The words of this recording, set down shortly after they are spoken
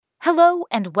Hello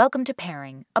and welcome to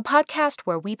Pairing, a podcast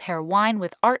where we pair wine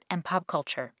with art and pop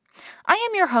culture. I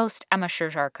am your host, Emma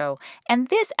Sherjarko, and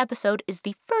this episode is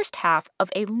the first half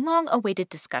of a long-awaited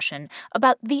discussion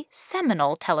about the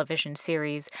seminal television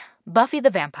series Buffy the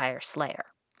Vampire Slayer.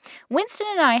 Winston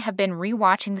and I have been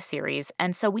rewatching the series,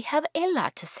 and so we have a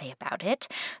lot to say about it.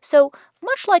 So,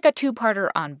 much like a two-parter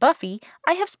on Buffy,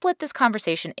 I have split this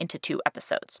conversation into 2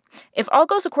 episodes. If all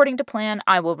goes according to plan,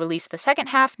 I will release the second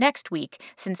half next week,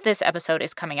 since this episode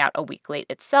is coming out a week late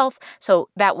itself, so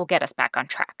that will get us back on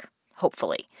track.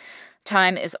 Hopefully.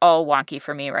 Time is all wonky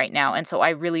for me right now, and so I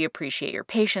really appreciate your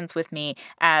patience with me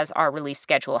as our release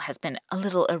schedule has been a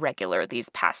little irregular these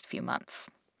past few months.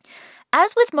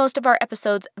 As with most of our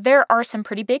episodes, there are some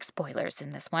pretty big spoilers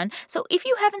in this one, so if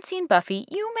you haven't seen Buffy,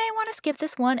 you may want to skip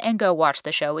this one and go watch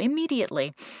the show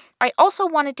immediately. I also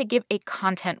wanted to give a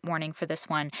content warning for this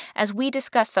one, as we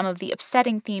discuss some of the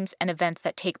upsetting themes and events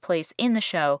that take place in the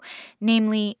show,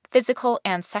 namely physical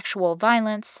and sexual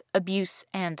violence, abuse,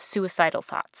 and suicidal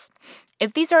thoughts.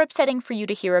 If these are upsetting for you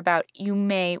to hear about, you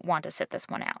may want to sit this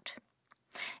one out.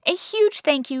 A huge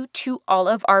thank you to all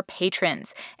of our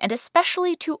patrons, and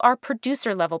especially to our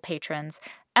producer-level patrons,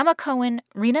 Emma Cohen,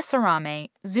 Rena Sarame,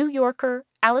 Zoo Yorker,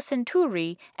 Allison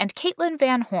Turi, and Caitlin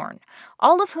Van Horn,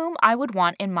 all of whom I would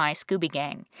want in my Scooby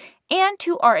Gang, and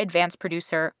to our advanced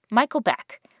producer, Michael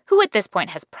Beck, who at this point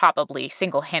has probably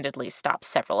single-handedly stopped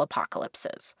several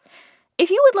apocalypses. If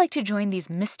you would like to join these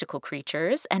mystical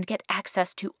creatures and get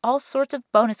access to all sorts of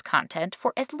bonus content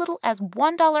for as little as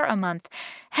 $1 a month,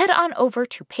 head on over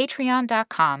to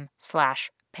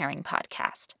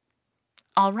patreon.com/pairingpodcast.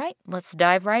 All right, let's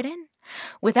dive right in.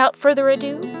 Without further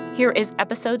ado, here is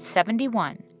episode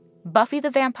 71, Buffy the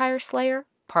Vampire Slayer,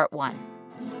 Part 1.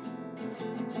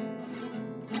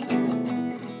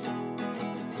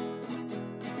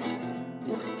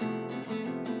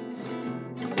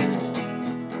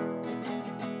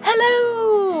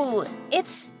 Hello!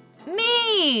 It's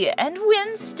me and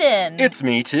Winston. It's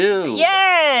me too.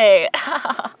 Yay!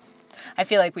 I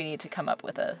feel like we need to come up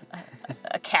with a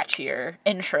catchier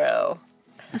intro.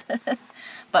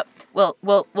 But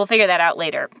we'll figure that out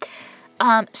later.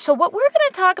 So what we're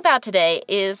going to talk about today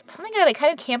is something that I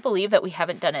kind of can't believe that we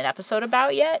haven't done an episode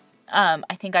about yet.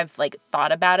 I think I've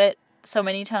thought about it so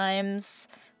many times,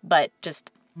 but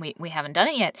just we haven't done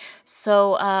it yet.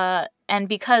 So and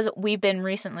because we've been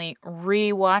recently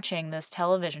rewatching this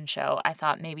television show, I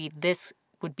thought maybe this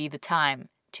would be the time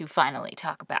to finally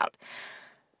talk about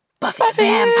Buffy the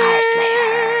Vampire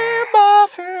Slayer.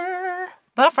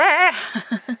 Buffy.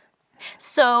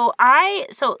 So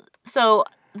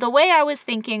the way I was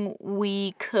thinking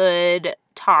we could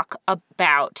talk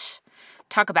about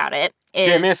it is,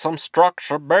 give me some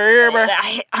structure, baby.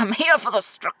 I'm here for the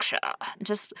structure.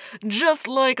 Just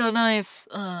like a nice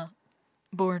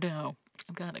Bordeaux.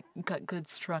 I've got good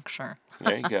structure.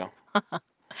 There you go.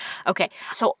 Okay,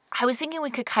 so I was thinking we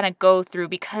could kind of go through,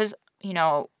 because,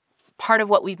 part of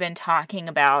what we've been talking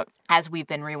about as we've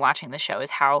been rewatching the show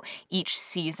is how each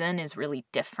season is really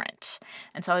different.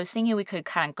 And so I was thinking we could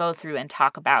kind of go through and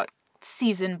talk about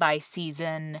season by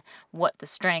season, what the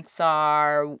strengths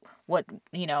are,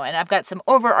 and I've got some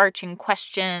overarching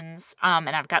questions, and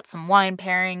I've got some wine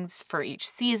pairings for each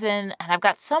season, and I've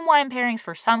got some wine pairings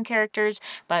for some characters,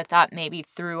 but I thought maybe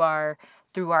through our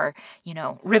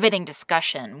riveting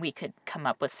discussion, we could come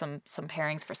up with some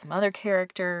pairings for some other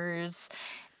characters.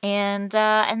 And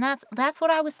that's what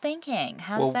I was thinking.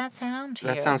 How does that sound to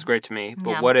you? That sounds great to me.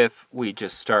 But Yeah. what if we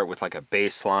just start with a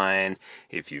baseline?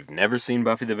 If you've never seen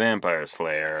Buffy the Vampire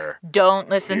Slayer, don't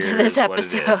listen to this here's what it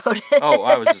is. episode. Oh,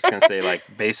 I was just going to say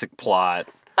basic plot.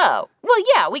 Oh, well,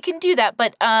 yeah, we can do that.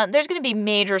 But there's going to be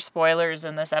major spoilers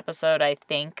in this episode, I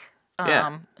think.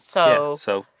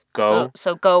 So go.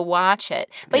 So go watch it.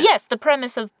 But Yeah. yes, the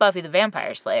premise of Buffy the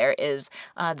Vampire Slayer is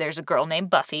there's a girl named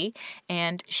Buffy,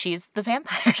 and she's the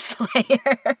Vampire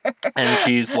Slayer. And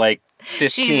she's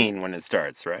 15 when it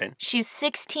starts, right? She's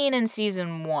 16 in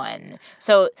season 1.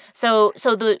 So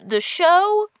the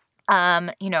show,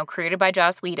 created by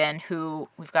Joss Whedon, who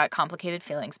we've got complicated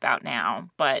feelings about now,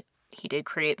 but he did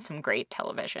create some great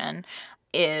television.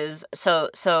 Is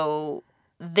so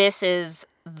this is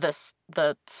the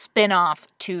spin-off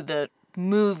to the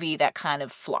movie that kind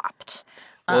of flopped.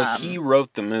 Well, he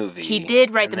wrote the movie. He did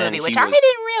write the movie, which I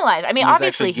didn't realize. I mean,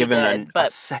 obviously he did, but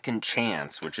a second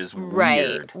chance, which is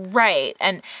weird. Right.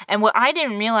 And what I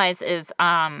didn't realize is,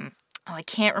 I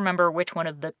can't remember which one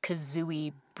of the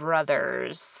Kazooie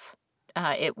brothers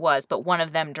it was, but one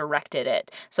of them directed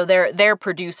it. So they're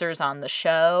producers on the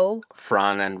show.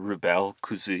 Fran and Rubel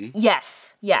Kuzi.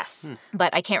 Yes.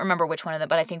 But I can't remember which one of them,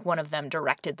 but I think one of them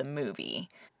directed the movie,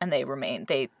 and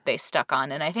they stuck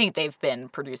on, and I think they've been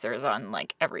producers on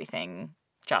like everything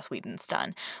Joss Whedon's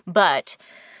done. But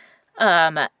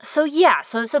so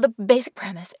the basic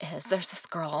premise is there's this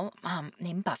girl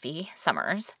named Buffy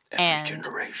Summers, and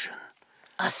generation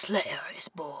a Slayer is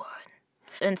born.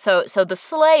 And so the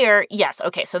Slayer, yes,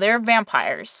 okay, so they're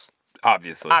vampires.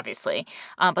 Obviously.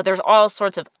 But there's all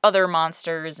sorts of other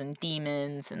monsters and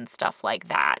demons and stuff like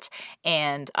that.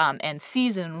 And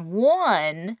season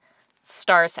 1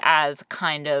 starts as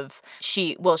kind of,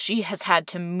 she has had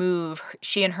to move,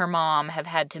 she and her mom have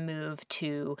had to move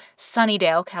to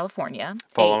Sunnydale, California.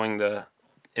 Following the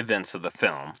events of the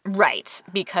film. Right,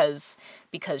 because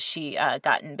she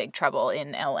got in big trouble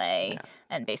in L.A.,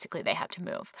 and basically they had to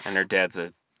move. And her dad's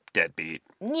a deadbeat.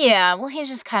 Yeah, well, he's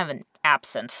just kind of an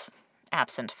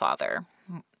absent father,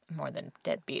 more than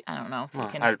deadbeat. I don't know if you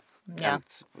can...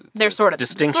 it's they're sort of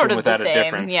distinction sort of without the same. a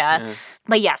difference. Yeah.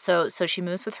 But yeah, so she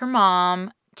moves with her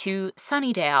mom to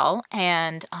Sunnydale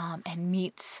and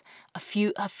meets a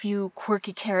few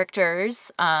quirky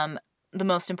characters. The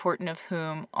most important of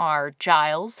whom are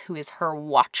Giles, who is her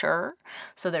watcher.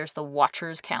 So there's the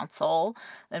Watchers Council.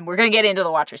 And we're going to get into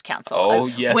the Watchers Council. Oh,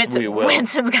 yes, we will.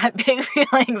 Winston's got big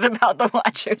feelings about the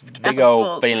Watchers Council. Big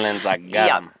old feelings, I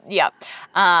got them. Yep.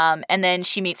 And then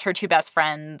she meets her two best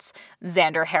friends,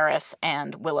 Xander Harris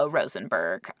and Willow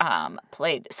Rosenberg.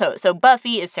 So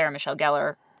Buffy is Sarah Michelle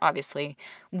Gellar, obviously.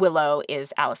 Willow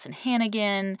is Allison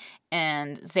Hannigan,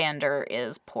 and Xander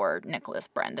is poor Nicholas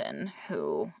Brendan,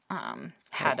 who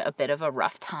had a bit of a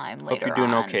rough time later on. Hope you're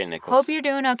doing okay, Nicholas. Hope you're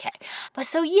doing okay. But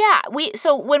so yeah,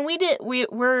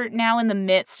 we're now in the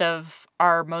midst of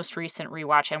our most recent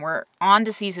rewatch, and we're on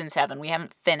to season 7. We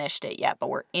haven't finished it yet, but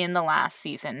we're in the last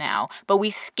season now. But we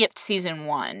skipped season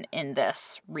 1 in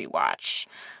this rewatch.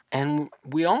 And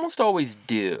we almost always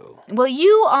do. Well,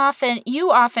 you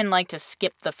often like to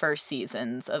skip the first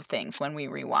seasons of things when we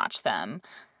rewatch them.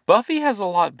 Buffy has a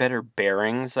lot better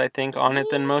bearings, I think, on it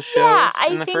than most shows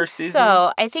in the first season.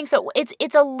 I think so.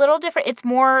 It's a little different. It's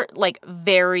more like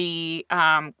very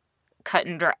cut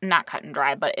and dry, not cut and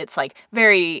dry, but it's like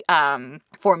very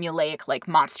formulaic, like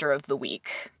Monster of the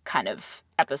Week kind of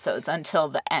episodes until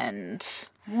the end.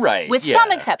 Right. With some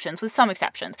exceptions.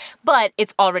 But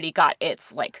it's already got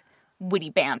its like witty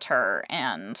banter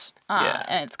and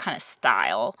its kind of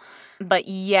style. But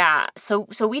yeah, so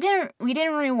we didn't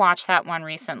rewatch that one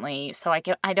recently. So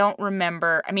I don't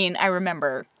remember. I mean, I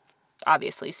remember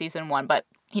obviously season 1, but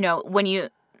you know,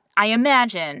 I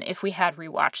imagine if we had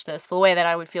rewatched this, the way that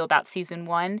I would feel about season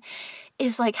 1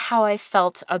 is like how I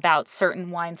felt about certain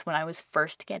wines when I was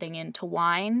first getting into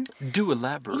wine. Do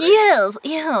elaborate. Yes.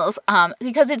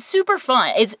 Because it's super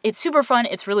fun. It's super fun.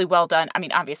 It's really well done. I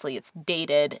mean, obviously it's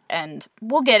dated, and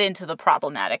we'll get into the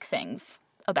problematic things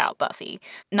about Buffy.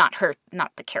 Not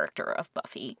the character of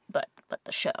Buffy, but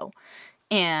the show.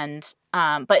 And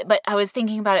but I was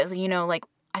thinking about it as, you know, like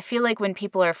I feel like when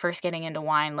people are first getting into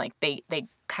wine, like they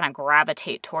kind of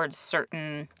gravitate towards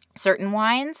certain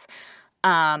wines.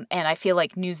 And I feel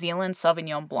like New Zealand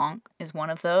Sauvignon Blanc is one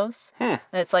of those.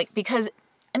 That's like, because,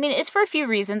 I mean, it's for a few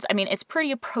reasons. I mean, it's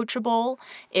pretty approachable.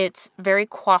 It's very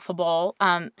quaffable.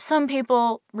 Some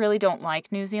people really don't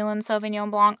like New Zealand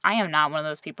Sauvignon Blanc. I am not one of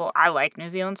those people. I like New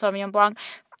Zealand Sauvignon Blanc.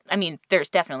 I mean, there's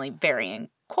definitely varying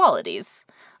qualities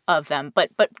of them. But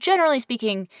generally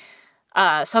speaking,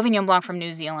 Sauvignon Blanc from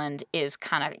New Zealand is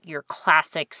kind of your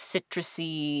classic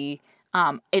citrusy.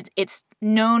 It's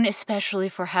known especially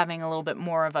for having a little bit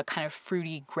more of a kind of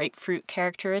fruity grapefruit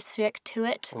characteristic to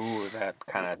it. Ooh, that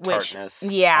kind of tartness.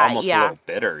 Almost a little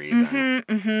bitter even.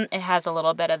 It has a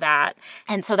little bit of that.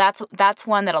 And so that's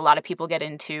one that a lot of people get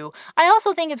into. I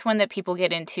also think it's one that people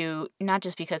get into not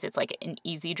just because it's like an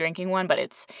easy drinking one, but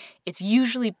it's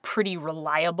usually pretty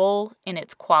reliable in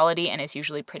its quality, and it's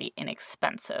usually pretty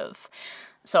inexpensive.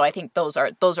 So I think those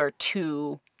are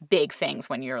two big things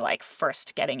when you're like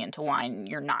first getting into wine.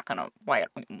 You're not gonna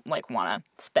like want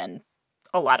to spend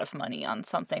a lot of money on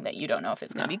something that you don't know if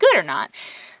it's gonna be good or not.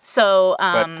 So,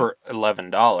 but for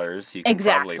 $11, you can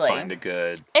probably find a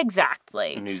good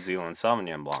New Zealand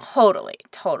Sauvignon Blanc.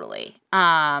 Totally.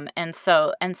 And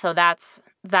so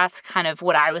that's kind of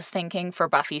what I was thinking for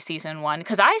Buffy season 1,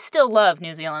 because I still love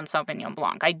New Zealand Sauvignon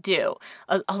Blanc. I do.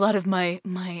 A lot of my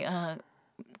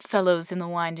fellows in the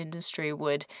wine industry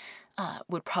would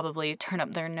would probably turn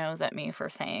up their nose at me for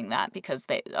saying that, because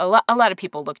a lot of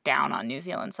people look down on New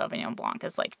Zealand Sauvignon Blanc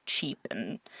as like cheap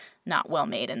and not well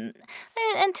made, and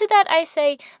to that I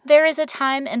say there is a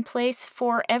time and place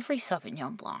for every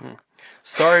Sauvignon Blanc.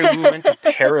 Sorry, we went to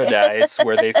Paradise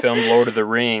where they filmed Lord of the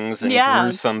Rings and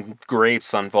grew some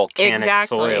grapes on volcanic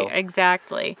soil.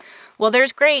 Exactly. Well,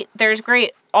 there's great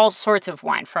all sorts of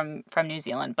wine from New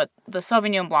Zealand, but the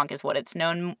Sauvignon Blanc is what it's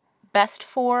known best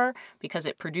for because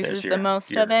it produces the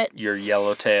most of it. Your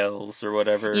Yellowtails or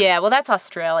whatever. Yeah, well, that's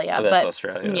Australia. Oh, that's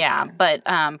Australia. Yeah,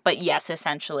 but yes,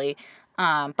 essentially.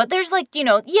 But there's like,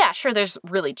 sure, there's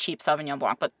really cheap Sauvignon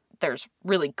Blanc, but there's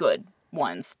really good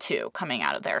ones too coming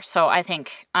out of there. So I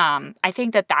think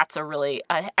that's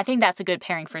a good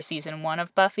pairing for season 1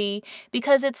 of Buffy,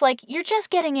 because it's like you're just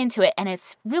getting into it and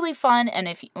it's really fun. And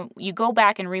if you go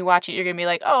back and rewatch it, you're gonna be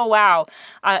like, oh wow,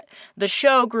 the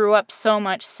show grew up so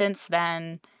much since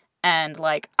then, and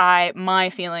like my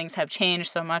feelings have changed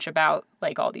so much about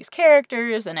like all these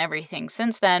characters and everything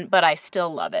since then, but I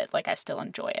still love it. Like I still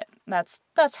enjoy it. That's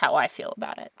how I feel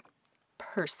about it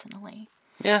personally.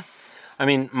 Yeah. I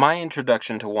mean, my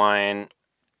introduction to wine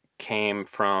came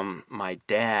from my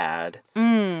dad.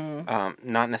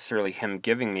 Not necessarily him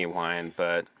giving me wine,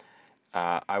 but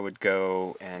I would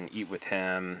go and eat with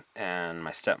him and my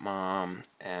stepmom,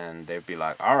 and they'd be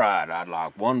like, all right, I'd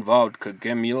like 1 vodka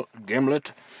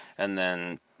gimlet, and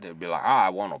then they'd be like, I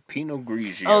want a Pinot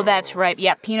Grigio. Oh, that's right.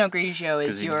 Yeah, Pinot Grigio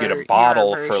is your version of that. Because you get a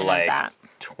bottle for like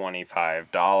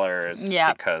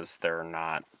 $25 because they're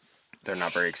not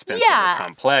very expensive or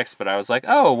complex, but I was like,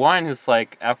 oh, wine is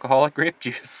like alcoholic grape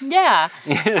juice. Yeah.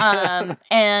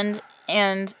 And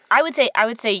I would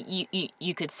say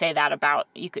you could say that about,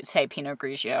 you could say Pinot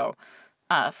Grigio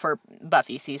for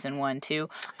Buffy season 1 too.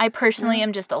 I personally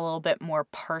am just a little bit more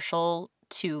partial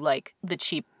to like the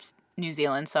cheap New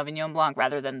Zealand Sauvignon Blanc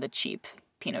rather than the cheap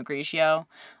Pinot Grigio,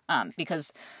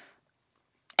 because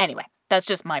anyway, that's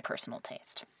just my personal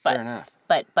taste. But, fair enough.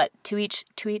 But to each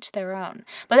their own.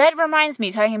 But that reminds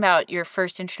me, talking about your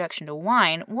first introduction to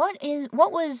wine, what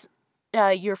was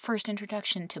your first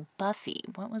introduction to Buffy?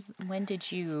 When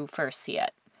did you first see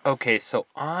it? Okay, so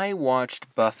I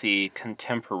watched Buffy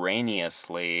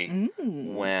contemporaneously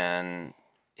when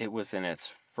it was in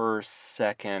its first,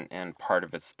 second, and part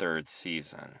of its third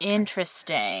season.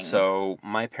 Interesting. So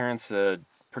my parents had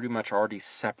pretty much already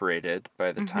separated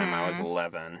by the time I was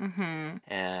 11.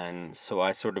 And so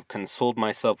I sort of consoled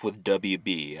myself with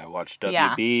WB. I watched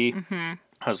WB.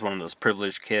 I was one of those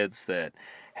privileged kids that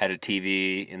had a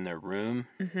TV in their room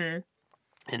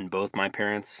in both my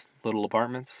parents' little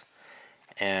apartments.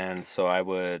 And so I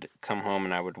would come home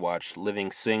and I would watch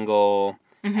Living Single,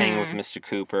 Hanging with Mr.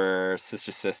 Cooper,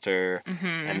 Sister,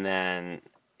 and then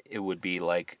it would be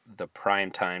like the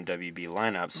primetime WB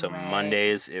lineup. So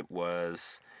Mondays it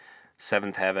was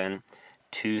Seventh Heaven,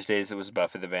 Tuesdays it was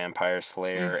Buffy the Vampire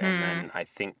Slayer, and then I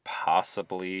think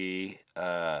possibly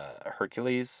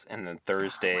Hercules, and then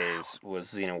Thursdays was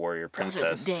Xena Warrior Princess.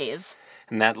 Those are the days.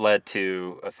 And that led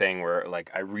to a thing where like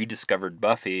I rediscovered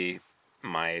Buffy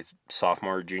my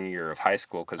sophomore, junior year of high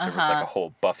school, because there was like a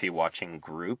whole Buffy watching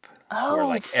group where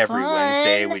like every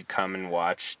Wednesday we'd come and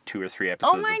watch 2 or 3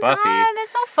 episodes of Buffy. Oh my god,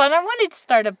 that's so fun. I wanted to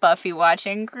start a Buffy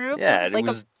watching group. Yeah, it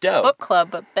was dope. Book club,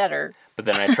 but better. But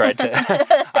then I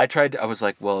was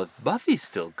like, well, if Buffy's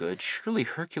still good, surely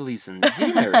Hercules and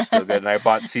Xena are still good. And I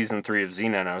bought season 3 of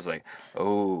Xena, and I was like,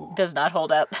 oh. Does not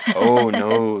hold up. Oh,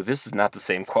 no, this is not the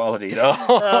same quality at all.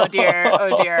 Oh,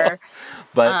 dear.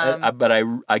 But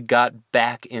I got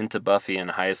back into Buffy in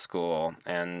high school,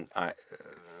 and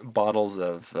bottles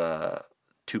of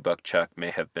 $2 Chuck may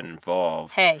have been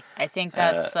involved. Hey, I think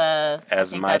that's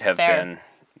as might have fair. been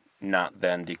not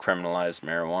then decriminalized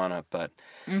marijuana, but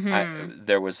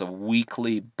there was a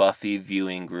weekly Buffy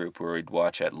viewing group where we'd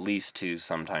watch at least 2,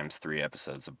 sometimes 3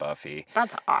 episodes of Buffy.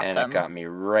 That's awesome. And it got me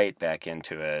right back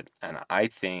into it. And I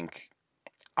think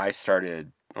I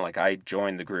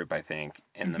joined the group, I think,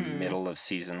 in the middle of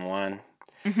season 1.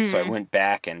 So I went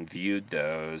back and viewed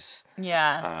those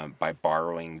by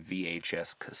borrowing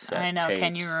VHS cassette I know. tapes.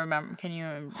 Can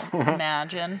you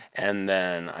imagine? And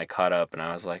then I caught up and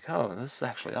I was like, oh, this is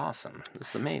actually awesome. This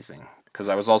is amazing. Because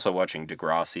I was also watching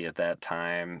Degrassi at that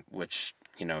time, which,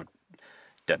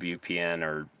 WPN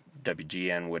or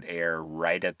WGN would air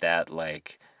right at that,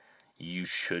 like, you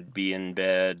should be in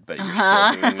bed, but you're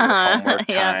still doing your homework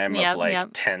time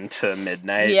of 10 to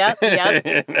midnight. Yep.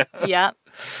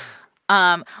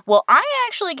 Well, I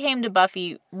actually came to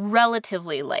Buffy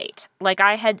relatively late. Like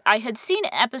I had seen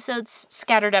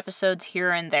scattered episodes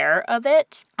here and there of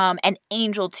it. And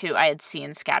Angel too, I had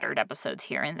seen scattered episodes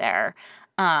here and there.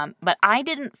 But I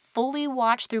didn't fully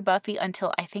watch through Buffy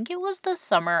until I think it was the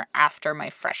summer after my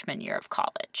freshman year of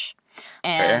college.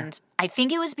 And Fair. I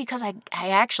think it was because I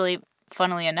actually,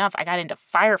 funnily enough, I got into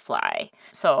Firefly.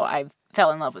 So I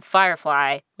fell in love with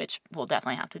Firefly, which we'll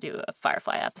definitely have to do a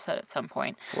Firefly episode at some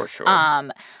point. For sure.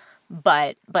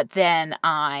 But then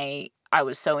I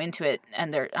was so into it,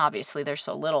 and there's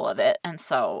so little of it, and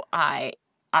so I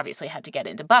obviously had to get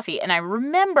into Buffy. And I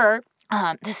remember,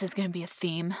 this is going to be a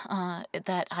theme,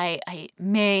 that I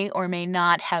may or may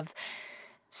not have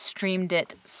streamed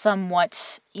it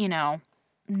somewhat,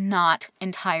 not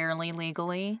entirely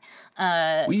legally.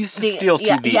 We used to steal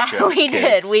TV shows. Yeah, we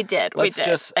kids. did. Let's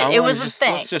just thing.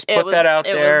 Let's just put that out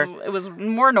there. It was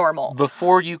more normal.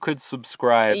 Before you could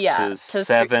subscribe to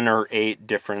 7 or 8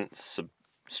 different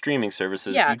streaming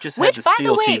services, you just had to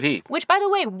steal TV. Which, by the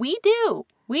way, we do.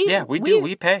 We do.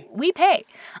 We pay. We pay.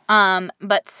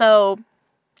 But so...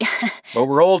 But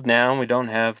we're old now, and we don't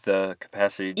have the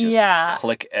capacity to just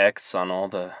click X on all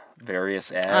the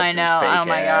various ads. I know. And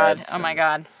fake ads. Oh my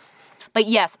god. But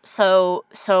yes, so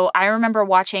I remember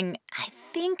watching, I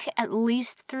think at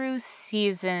least through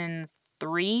season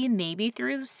 3, maybe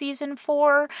through season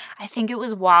 4. I think it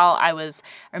was while I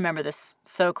remember this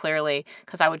so clearly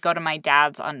because I would go to my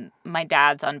dad's on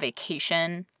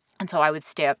vacation. And so I would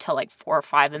stay up till like 4 or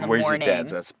 5 in the morning. Where's your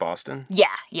dad's? That's Boston? Yeah.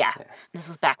 This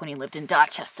was back when he lived in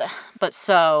Dorchester. But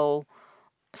so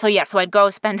I'd go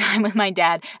spend time with my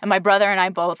dad, and my brother and I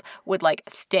both would like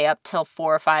stay up till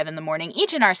 4 or 5 in the morning,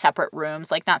 each in our separate rooms,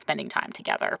 like not spending time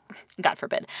together, God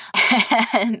forbid.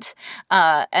 And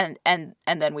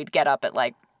then we'd get up at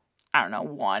like, I don't know,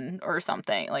 1 or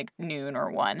something, like noon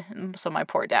or 1. And so my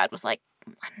poor dad was like,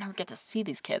 I never get to see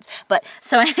these kids. But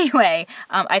so anyway,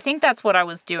 I think that's what I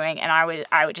was doing, and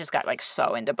I would just got like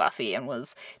so into Buffy and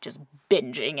was just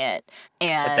binging it.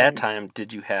 And at that time,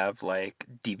 did you have like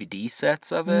DVD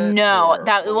sets of it? No,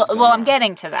 I'm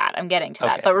getting to that.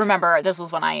 that. But remember, this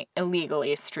was when I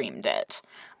illegally streamed it.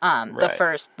 The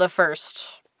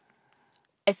first.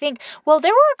 I think,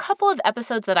 there were a couple of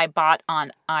episodes that I bought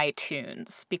on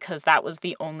iTunes because that was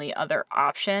the only other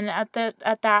option at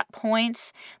that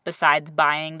point besides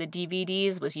buying the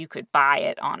DVDs was you could buy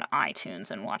it on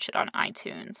iTunes and watch it on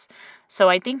iTunes. So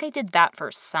I think I did that for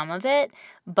some of it,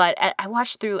 but I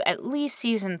watched through at least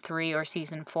season 3 or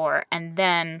season 4, and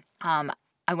then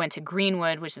I went to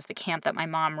Greenwood, which is the camp that my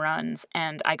mom runs,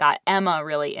 and I got Emma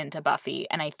really into Buffy,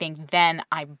 and I think then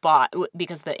I bought,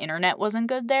 because the internet wasn't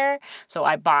good there, so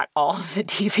I bought all of the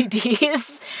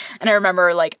DVDs, and I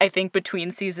remember, like, I think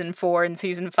between season 4 and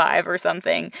season 5 or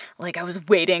something, like, I was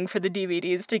waiting for the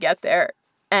DVDs to get there,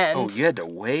 and... Oh, you had to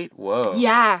wait? Whoa.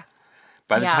 Yeah.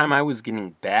 By the time I was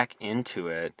getting back into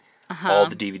it, all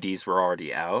the DVDs were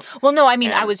already out. Well, no, I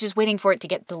mean, I was just waiting for it to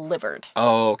get delivered.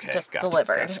 Oh, okay. Just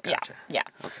delivered. Gotcha. Yeah.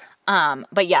 Okay.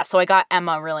 But yeah, so I got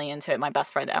Emma really into it, my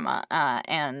best friend Emma,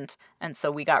 and so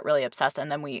we got really obsessed,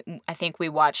 and then I think we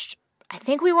watched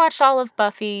all of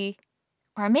Buffy,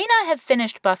 or I may not have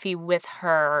finished Buffy with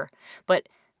her, but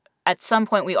at some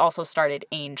point we also started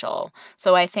Angel.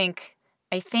 So I think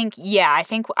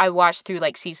I watched through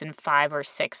like season 5 or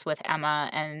 6 with Emma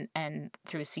and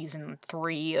through season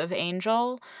 3 of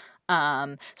Angel.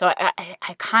 So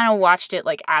I kind of watched it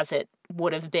like as it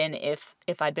would have been if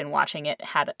I'd been watching it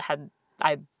had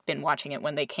I been watching it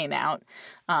when they came out.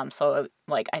 So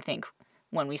like I think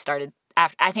when we started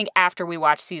after we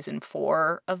watched season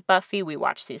 4 of Buffy, we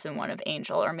watched season 1 of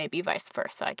Angel, or maybe vice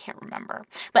versa. I can't remember.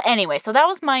 But anyway, so that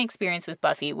was my experience with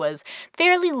Buffy. Was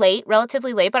fairly late,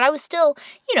 relatively late, but I was still,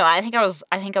 I think I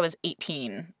was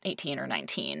 18 or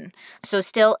 19. So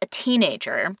still a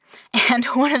teenager. And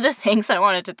one of the things I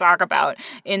wanted to talk about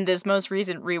in this most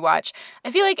recent rewatch,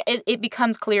 I feel like it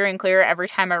becomes clearer and clearer every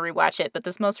time I rewatch it, but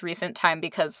this most recent time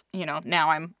because,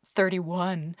 now I'm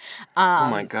 31. Oh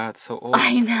my God, so old.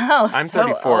 I know. I'm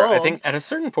 34. Old. I think at a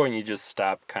certain point you just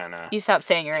stop You stop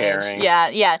saying your caring. age.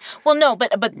 Yeah. Well, no,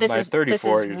 but this By is 34, this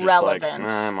is you're relevant.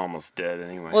 Just like, I'm almost dead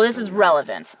anyway. Well, this is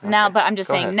relevant. Okay. Now, but I'm just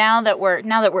saying ahead. now that we're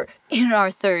in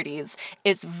our 30s,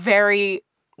 it's very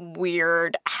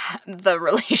weird the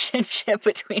relationship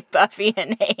between Buffy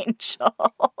and Angel.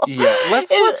 Yeah,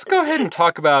 let's go ahead and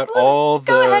talk about all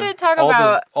the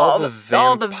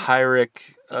vampiric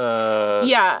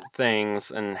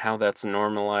things and how that's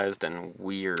normalized and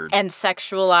weird and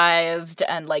sexualized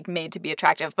and like made to be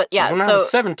attractive. But yeah, when I was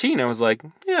 17, I was like,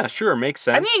 yeah, sure, makes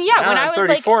sense. I mean, yeah, now when I was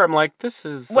 34, like, I'm like, this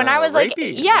is when I was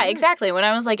rapey. Like, yeah, exactly. When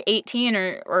I was like 18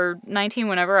 or 19,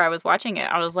 whenever I was watching it,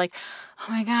 I was like,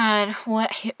 Oh my god,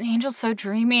 what? Angel's so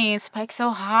dreamy, Spike's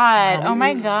so hot. Oh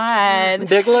my god.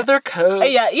 Big leather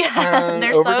coats. Yeah.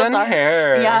 They're overdone so dark.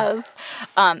 hair. Yes.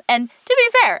 And to be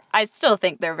fair, I still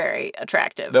think they're very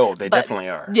attractive. No, they definitely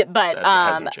are. Yeah, but that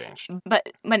hasn't changed.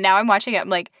 But now I'm watching it, I'm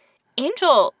like,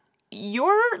 Angel,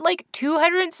 you're like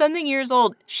 200-something years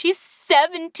old. She's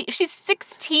 17. She's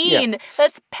 16. Yeah.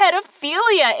 That's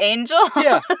pedophilia, Angel.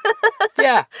 Yeah.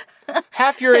 Yeah.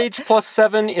 Half your age plus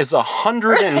 7 is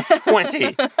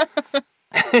 120.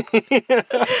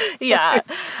 Yeah.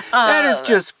 That is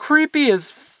just creepy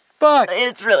as fuck.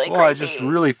 It's really creepy. Well, I just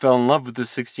really fell in love with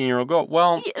this 16-year-old girl.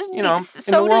 Well, in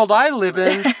the world I live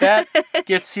in, that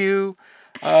gets you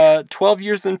 12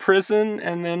 years in prison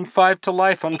and then 5 to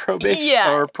life on probation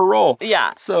or parole.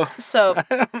 Yeah. So I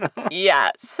don't know.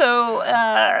 Yeah. So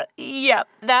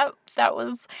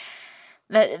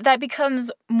that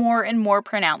becomes more and more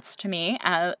pronounced to me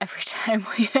every time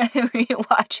we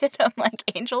watch it. I'm like,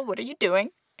 Angel, what are you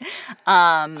doing?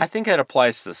 I think it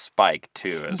applies to Spike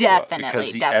too.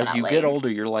 Definitely. As you get older,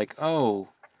 you're like,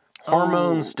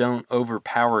 hormones don't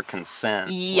overpower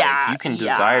consent. Yeah. Like, you can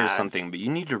desire something, but you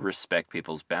need to respect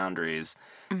people's boundaries.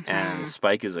 Mm-hmm. And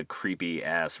Spike is a creepy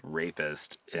ass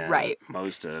rapist in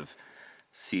most of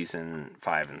season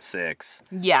 5 and 6.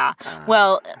 Yeah.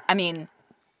 Well, I mean,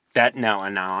 that now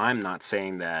I'm not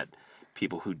saying that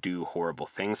people who do horrible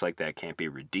things like that can't be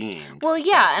redeemed. Well,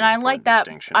 yeah, and I like that.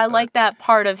 Like that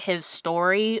part of his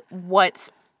story.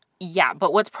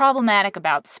 But what's problematic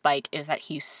about Spike is that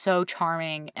he's so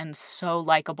charming and so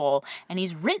likable, and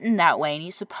he's written that way, and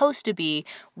he's supposed to be,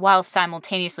 while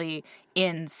simultaneously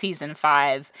in season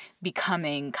 5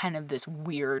 becoming kind of this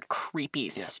weird, creepy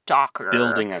stalker.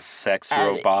 Building a sex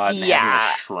robot and having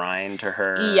a shrine to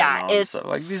her. Yeah, it's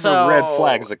like these are red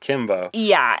flags akimbo.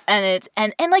 Yeah, and it's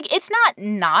and like it's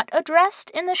not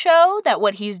addressed in the show that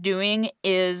what he's doing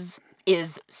is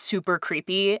super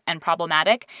creepy and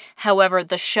problematic. However,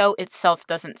 the show itself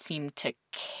doesn't seem to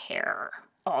care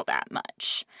all that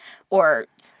much. Or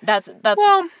that's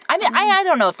well, I mean, I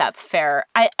don't know if that's fair.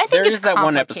 I think there it's is that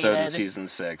one episode in season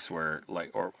 6 where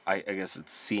I guess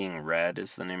it's Seeing Red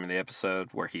is the name of the episode,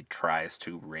 where he tries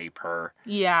to rape her.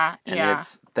 Yeah, and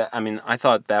it's that. I mean, I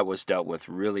thought that was dealt with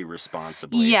really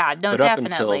responsibly. Yeah, no, but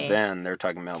definitely. Up until then, they're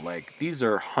talking about like these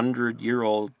are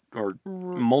 100-year-old or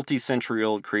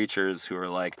multi-century-old creatures who are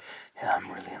like, yeah,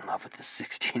 I'm really in love with this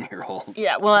 16-year-old.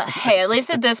 Yeah, well, hey, at least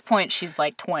at this point she's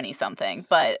like 20-something,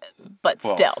 but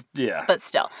still. Yeah. But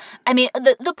still. I mean,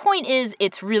 the point is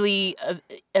it's really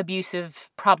abusive,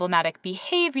 problematic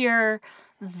behavior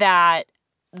that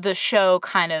the show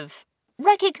kind of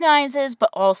recognizes, but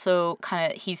also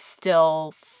kind of he's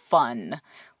still fun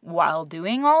while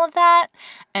doing all of that.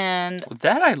 And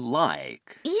that I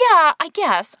like. Yeah, I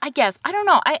guess. I don't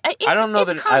know. I don't know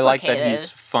that I like that he's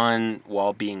fun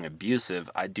while being abusive.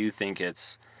 I do think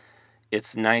it's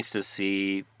nice to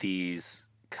see these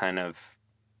kind of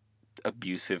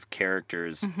abusive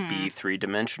characters be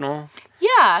 3-dimensional.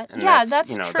 Yeah, and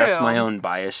that's true. That's my own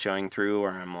bias showing through,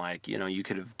 where I'm like, you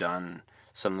could have done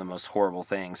some of the most horrible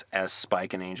things, as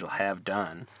Spike and Angel have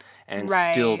done, and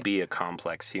still be a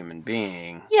complex human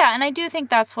being. Yeah, and I do think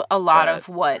that's a lot of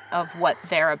what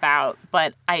they're about.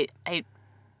 But I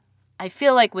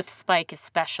feel like with Spike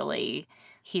especially,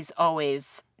 he's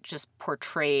always just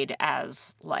portrayed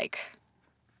as like,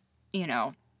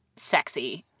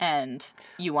 sexy, and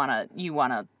you wanna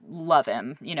love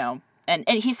him, and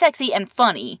he's sexy and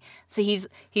funny. So he's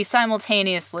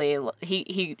simultaneously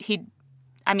he.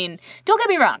 I mean, don't get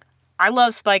me wrong. I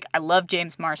love Spike. I love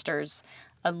James Marsters.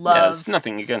 It's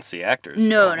nothing against the actors.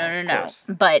 No.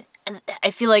 But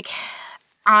I feel like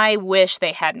I wish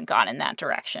they hadn't gone in that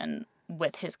direction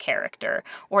with his character.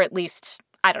 Or at least,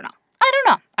 I don't know.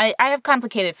 I have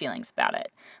complicated feelings about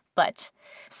it. But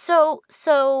so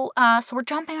we're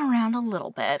jumping around a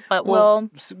little bit, but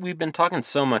we've been talking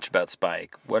so much about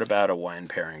Spike. What about a wine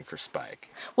pairing for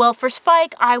Spike? Well, for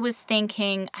Spike, I was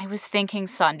thinking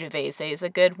Sangiovese is a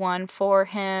good one for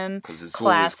him. Because it's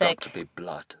classic. Always got to be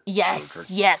blood. Yes,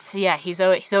 children. yes, yeah. He's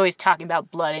always talking about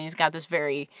blood, and he's got this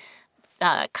very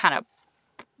kind of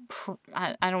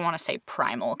I don't want to say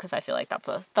primal, because I feel like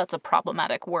that's a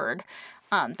problematic word.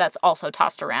 That's also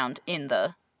tossed around in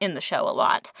the show a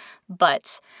lot,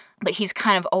 but he's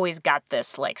kind of always got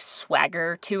this like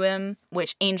swagger to him,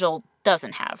 which Angel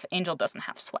doesn't have. Angel doesn't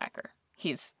have swagger.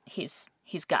 He's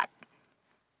got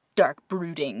dark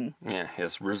brooding. Yeah, he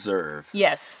has reserve.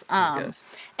 Yes.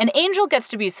 And Angel gets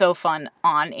to be so fun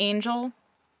on Angel,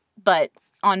 but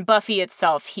on Buffy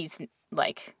itself, he's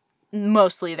like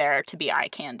mostly there to be eye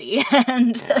candy.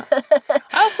 And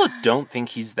I also don't think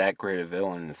he's that great a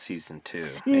villain in season 2.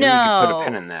 Maybe we could put a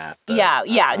pin in that. But,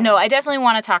 no, I definitely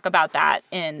want to talk about that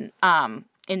in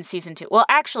season 2. Well,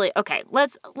 actually, okay,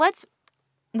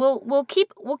 we'll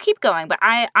keep going, but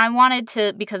I wanted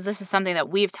to, because this is something that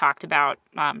we've talked about,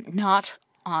 not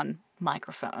on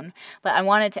microphone, but I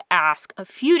wanted to ask a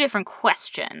few different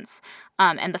questions.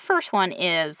 And the first one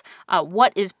is,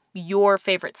 what is your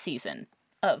favorite season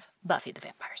of Buffy the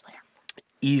Vampire Slayer?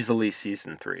 Easily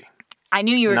season 3. I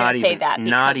knew you were going to say that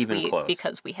close.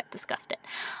 Because we had discussed it.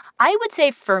 I would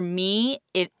say for me,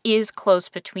 it is close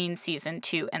between season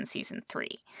 2 and season 3.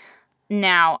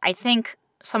 Now, I think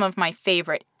some of my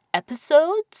favorite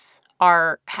episodes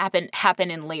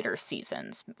happen in later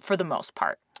seasons for the most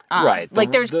part. Right.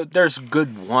 Like there's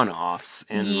good one-offs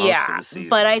in most of the seasons.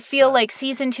 But I feel like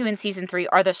season 2 and season 3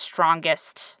 are the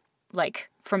strongest, like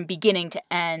from beginning to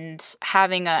end,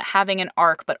 having an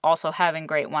arc, but also having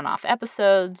great one-off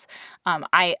episodes.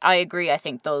 I agree. I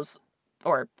think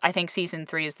season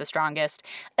 3 is the strongest.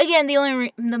 Again,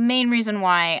 the main reason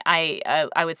why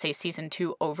I would say season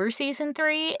 2 over season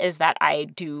 3 is that I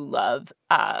do love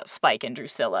Spike and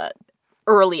Drusilla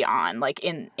early on, like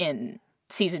in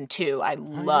season 2. I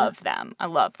love them.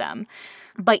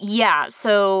 But yeah,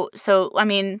 so I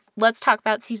mean, let's talk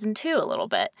about season 2 a little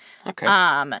bit. Okay.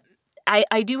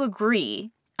 I do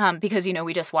agree, because,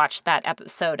 we just watched that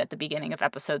episode at the beginning of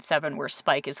episode 7 where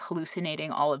Spike is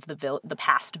hallucinating all of the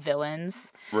past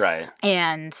villains. Right.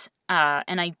 And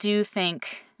I do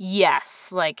think, yes,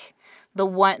 like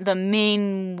the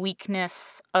main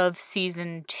weakness of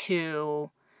season 2,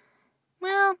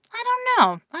 well, I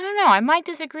don't know. I might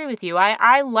disagree with you.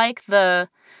 I like the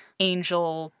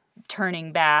Angel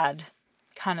turning bad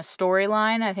kind of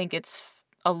storyline. I think it's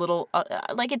a little,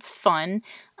 it's fun,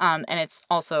 and it's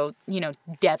also,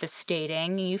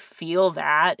 devastating. You feel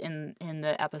that in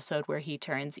the episode where he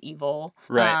turns evil.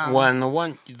 Right. The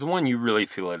one you really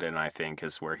feel it in, I think,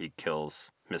 is where he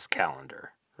kills Miss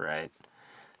Calendar, right?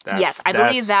 Yes, I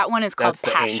believe that one is called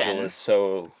Passion. The Angel is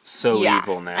so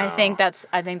evil now. I think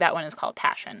that one is called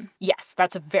Passion. Yes,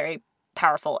 that's a very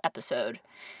powerful episode.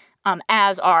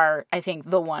 As are, I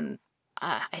think, the one,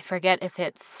 I forget if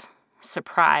it's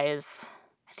Surprise.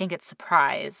 I think it's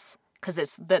Surprise, because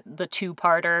it's the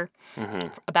two-parter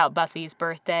about Buffy's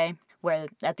birthday, where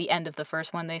at the end of the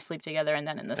first one they sleep together, and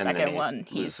then in the second one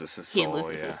he loses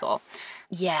his soul.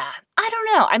 Yeah, I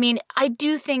don't know. I mean, I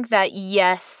do think that,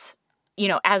 yes,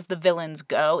 as the villains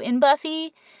go in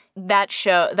Buffy, that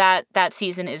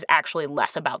season is actually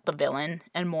less about the villain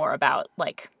and more about,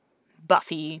 like,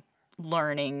 Buffy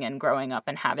learning and growing up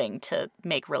and having to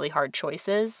make really hard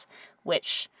choices,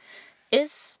 which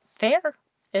is fair.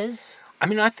 I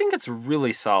mean, I think it's a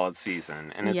really solid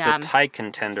season, and it's a tight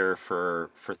contender for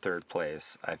third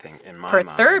place, I think, in my mind.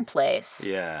 For third place?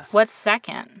 Yeah. What's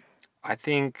second? I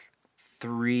think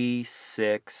 3,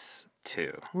 6,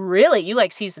 2. Really? You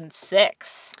like season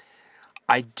 6?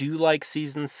 I do like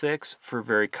season 6 for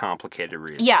very complicated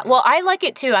reasons. Yeah, well, I like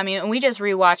it too. I mean, we just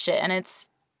rewatched it, and it's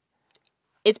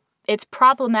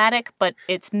problematic, but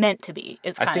it's meant to be.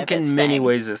 I think in many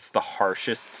ways it's the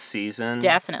harshest season.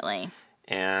 Definitely.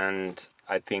 And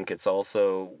I think it's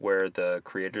also where the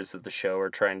creators of the show are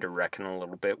trying to reckon a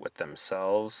little bit with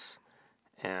themselves,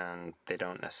 and they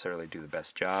don't necessarily do the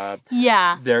best job.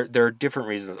 Yeah. There are different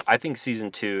reasons. I think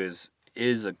season 2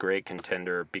 is a great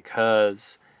contender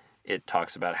because it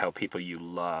talks about how people you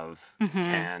love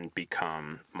can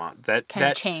become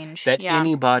change. That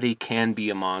anybody can be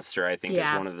a monster, I think, is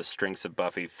one of the strengths of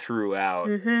Buffy throughout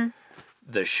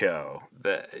the show.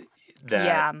 That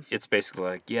it's basically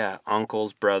like,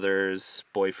 uncles, brothers,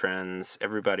 boyfriends,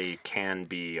 everybody can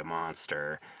be a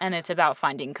monster. And it's about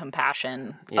finding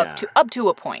compassion up to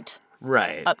a point.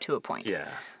 Right. Up to a point. Yeah.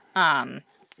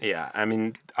 I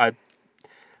mean,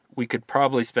 we could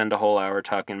probably spend a whole hour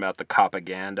talking about the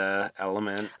propaganda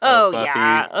element of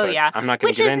Buffy. I'm not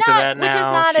going to get into that now. Which is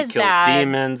not she as kills bad.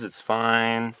 Demons, it's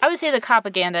fine. I would say the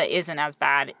propaganda isn't as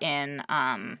bad in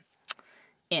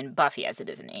Buffy as it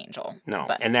is in Angel. No,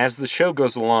 and as the show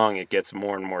goes along, it gets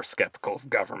more and more skeptical of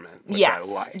government, which I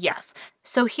like. Yes.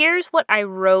 So here's what I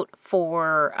wrote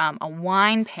for a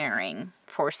wine pairing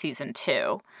for season 2.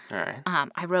 All right.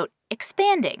 I wrote,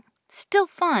 expanding, still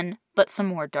fun, but some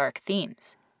more dark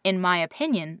themes. In my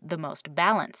opinion, the most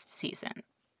balanced season.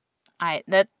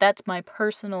 That's my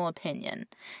personal opinion,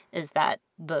 is that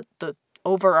the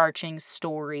overarching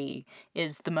story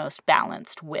is the most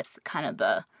balanced with kind of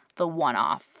the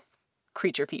one-off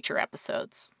creature feature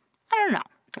episodes. I don't know.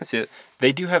 That's it.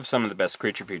 They do have some of the best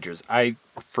creature features. I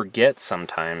forget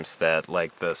sometimes that,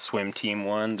 like, the swim team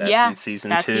one, that's in season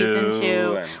 2. That's season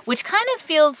 2, which kind of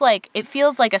feels like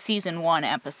a season 1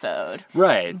 episode.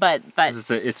 Right. But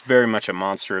it's very much a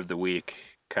monster of the week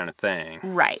kind of thing.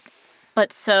 Right.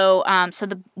 But so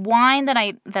the wine that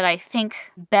I think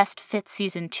best fits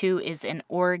season 2 is an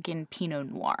Oregon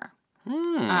Pinot Noir.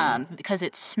 Because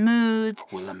it's smooth.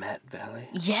 Willamette Valley.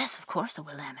 Yes, of course, the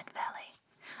Willamette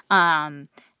Valley.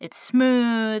 It's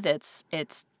smooth. It's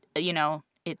it's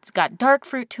got dark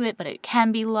fruit to it, but it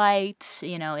can be light.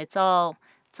 It's all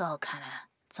kind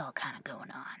of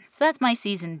going on. So that's my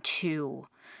season 2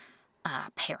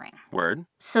 pairing. Word.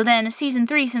 So then season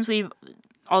 3, since we've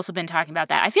also been talking about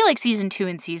that, I feel like season 2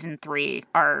 and season 3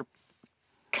 are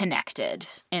connected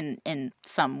in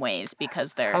some ways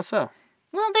because they're. How so?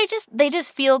 Well, they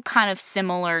just feel kind of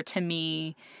similar to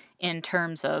me. In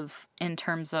terms of,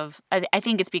 I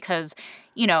think it's because,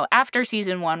 after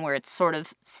season 1 where it's sort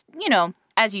of,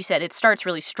 as you said, it starts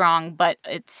really strong, but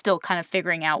it's still kind of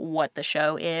figuring out what the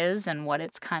show is and what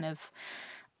it's kind of,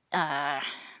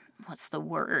 what's the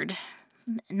word?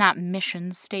 Not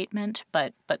mission statement,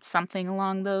 but something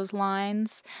along those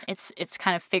lines. It's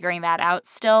kind of figuring that out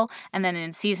still. And then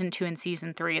in season 2 and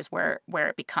season 3 is where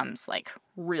it becomes like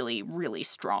really, really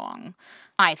strong,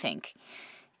 I think.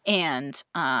 And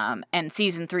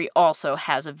season 3 also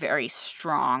has a very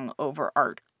strong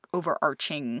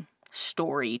overarching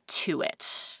story to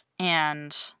it.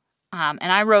 And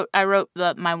I wrote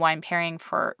my wine pairing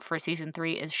for season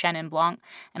 3 is Chenin Blanc,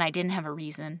 and I didn't have a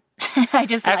reason. I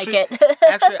just like it.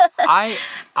 Actually,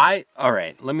 I all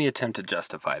right. Let me attempt to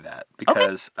justify that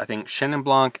because I think Chenin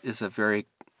Blanc is a very,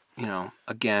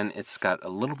 again, it's got a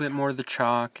little bit more of the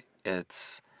chalk.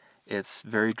 It's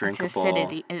very drinkable. It's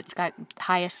acidity. It's got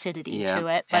high acidity to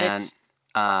it, but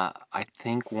I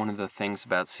think one of the things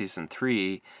about season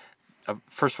 3,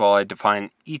 first of all, I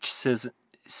define each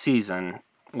season,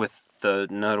 with the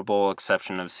notable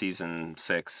exception of season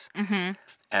 6,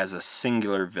 as a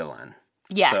singular villain.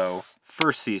 Yes. So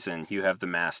first season you have the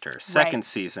Master. Second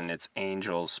season it's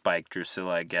Angel, Spike,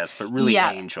 Drusilla, I guess, but really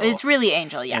Angel. It's really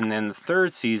Angel, yeah. And then the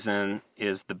third season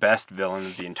is the best villain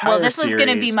of the entire series. Well, this was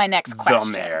going to be my next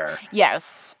question. The Mayor.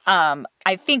 Yes.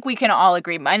 I think we can all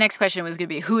agree. My next question was going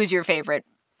to be, who is your favorite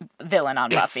villain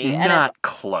on Buffy? It's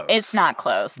close. It's not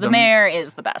close. The Mayor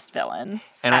is the best villain.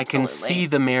 And absolutely. I can see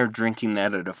the Mayor drinking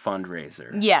that at a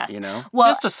fundraiser. Yes. Well,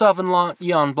 just a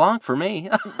Sauvignon Blanc for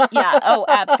me. Yeah. Oh,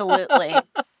 absolutely.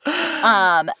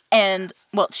 And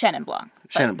Chenin Blanc.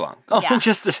 Chenin Blanc.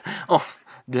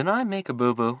 Did I make a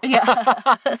boo-boo?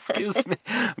 Yeah. Excuse me.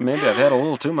 Maybe I've had a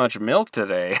little too much milk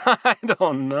today. I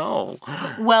don't know.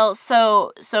 Well,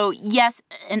 so yes,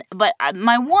 but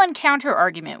my one counter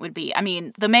argument would be,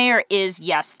 the Mayor is,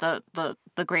 yes, the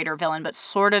greater villain, but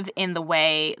sort of in the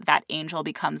way that Angel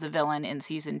becomes a villain in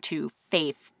season 2,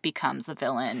 Faith becomes a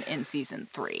villain in season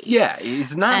 3. Yeah,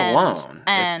 he's not alone.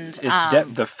 And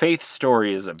the Faith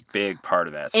story is a big part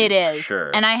of that season. It is. Sure.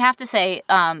 And I have to say,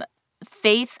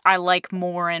 Faith I like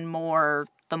more and more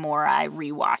the more I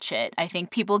rewatch it. I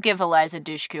think people give Eliza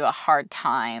Dushku a hard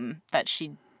time that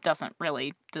she doesn't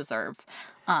really deserve.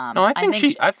 No,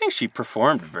 I think she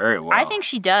performed very well. I think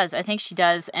she does,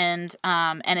 and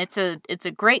it's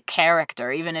a great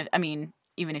character. Even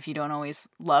if you don't always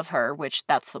love her, which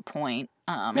that's the point.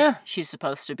 She's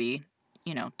supposed to be,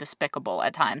 despicable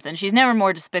at times, and she's never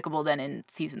more despicable than in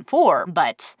season 4.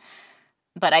 But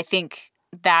I think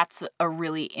that's a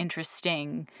really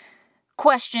interesting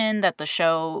question that the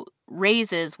show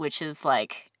raises, which is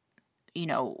like,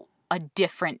 a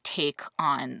different take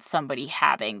on somebody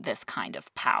having this kind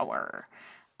of power.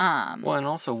 Well, and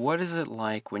also, what is it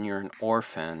like when you're an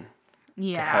orphan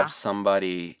to have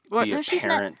somebody be a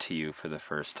parent to you for the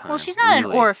first time? Well, she's not an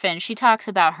orphan. She talks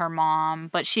about her mom,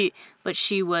 but she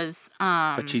was...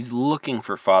 But she's looking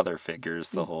for father figures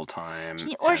the whole time.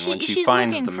 When she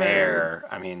finds the Mayor,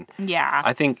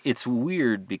 I think it's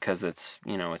weird because it's,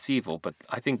 it's evil, but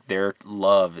I think their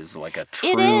love is like a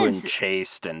true and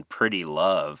chaste and pretty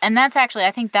love. And that's actually,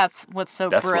 I think that's what's so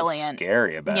brilliant. That's what's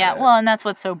scary about it. Yeah, well, and that's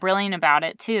what's so brilliant about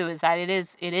it, too, is that it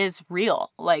is real.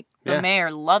 Like, the Mayor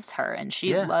loves her, and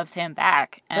she loves him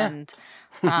back, and...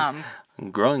 A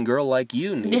growing girl like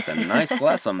you needs a nice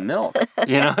glass of milk.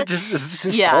 It's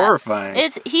just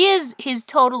horrifying. He's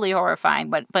totally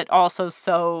horrifying, but also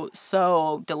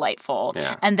so delightful.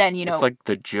 Yeah. And then, it's like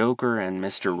the Joker and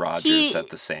Mr. Rogers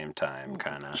at the same time,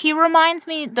 kind of. He reminds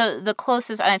me, the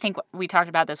closest, and I think we talked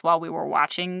about this while we were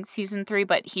watching season 3,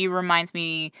 but he reminds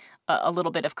me a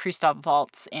little bit of Christoph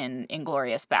Waltz in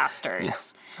Inglourious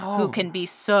Basterds, who can be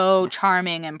so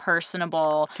charming and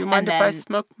personable. Do you mind if I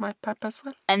smoke my pipe as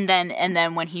well? And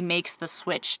then when he makes the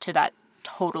switch to that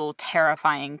total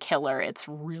terrifying killer, it's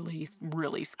really,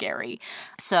 really scary.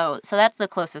 So that's the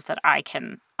closest that I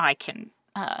can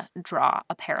draw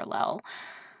a parallel.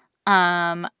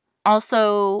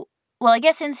 Also, well, I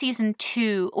guess in season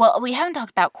 2, well, we haven't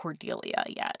talked about Cordelia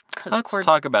yet. Let's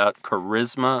talk about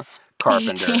Charisma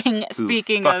Carpenter,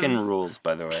 speaking who fucking of rules,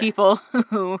 by the way. People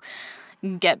who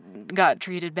got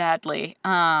treated badly.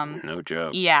 No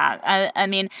joke. Yeah, I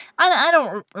mean, I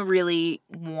don't really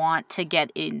want to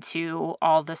get into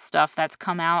all the stuff that's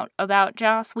come out about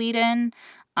Joss Whedon.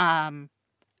 I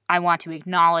want to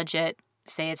acknowledge it,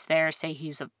 say it's there, say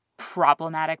he's a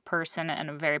problematic person and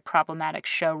a very problematic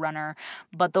showrunner.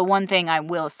 But the one thing I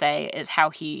will say is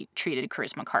how he treated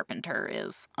Charisma Carpenter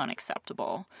is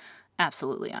unacceptable.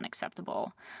 Absolutely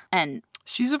unacceptable. And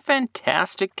she's a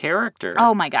fantastic character.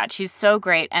 Oh my God, she's so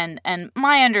great. And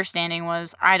my understanding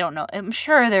was, I don't know, I'm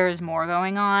sure there's more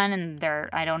going on, and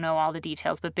I don't know all the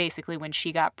details, but basically when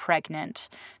she got pregnant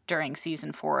during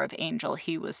season 4 of Angel,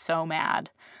 he was so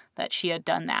mad that she had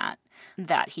done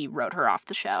that he wrote her off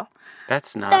the show.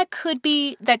 That's not... That could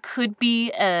be that's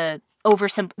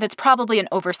probably an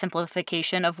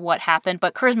oversimplification of what happened,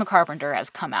 but Charisma Carpenter has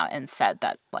come out and said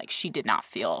that, like, she did not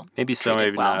feel maybe so,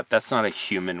 maybe well. Not. That's not a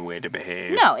human way to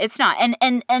behave. No, it's not.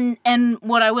 And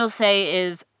what I will say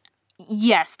is,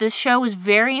 yes, this show is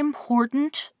very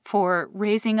important for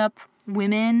raising up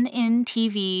women in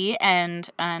TV and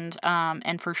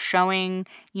for showing,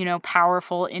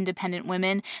 powerful, independent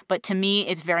women. But to me,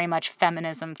 it's very much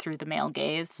feminism through the male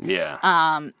gaze. Yeah.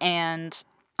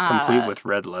 Complete with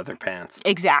red leather pants.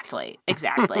 Exactly. It's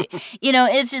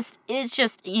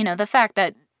just the fact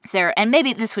that Sarah, and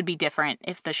maybe this would be different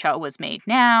if the show was made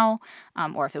now,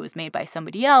 or if it was made by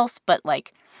somebody else, but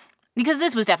because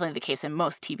this was definitely the case in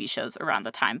most TV shows around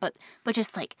the time, but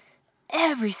just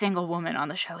every single woman on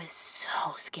the show is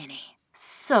so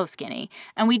skinny,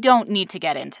 and we don't need to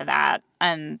get into that,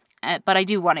 but I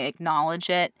do want to acknowledge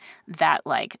it, that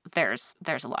there's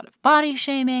a lot of body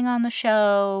shaming on the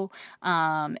show.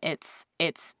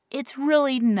 It's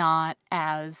really not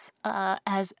as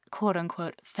quote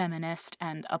unquote feminist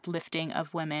and uplifting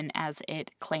of women as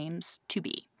it claims to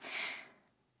be.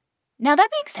 Now that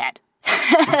being said,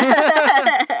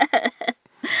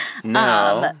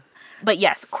 no. But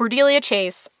yes, Cordelia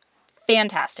Chase,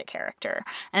 fantastic character.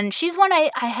 And she's one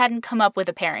I hadn't come up with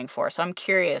a pairing for, so I'm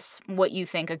curious what you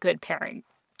think a good pairing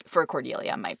for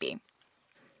Cordelia might be.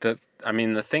 The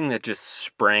thing that just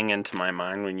sprang into my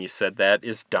mind when you said that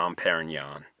is Dom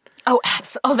Perignon. Oh,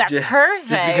 that's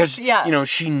perfect. Just because,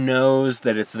 she knows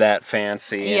that it's that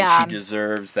fancy, and she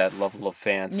deserves that level of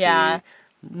fancy. Yeah.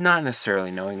 Not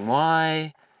necessarily knowing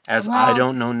why. I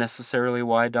don't know necessarily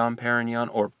why Dom Perignon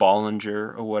or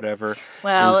Bollinger or whatever.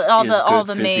 Well, all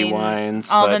the main wines,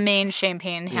 the main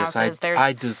champagne houses.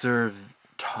 I deserve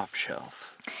top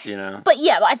shelf, But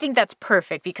yeah, I think that's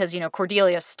perfect because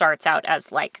Cordelia starts out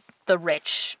as the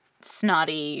rich,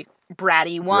 snotty,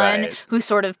 bratty one who's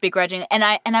sort of begrudging. And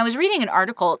I was reading an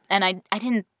article, and I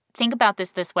didn't think about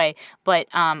this way, but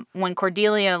when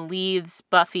Cordelia leaves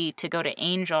Buffy to go to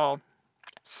Angel,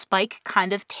 Spike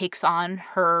kind of takes on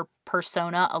her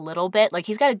persona a little bit.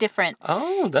 He's got a different...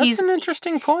 Oh, that's an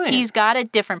interesting point. He's got a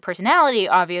different personality,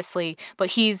 obviously, but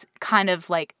he's kind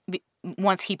of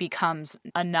once he becomes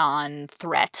a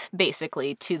non-threat,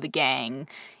 basically, to the gang,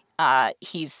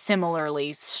 he's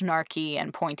similarly snarky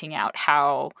and pointing out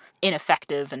how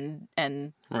ineffective and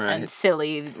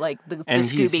silly, the Scooby Gang... And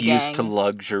he's used to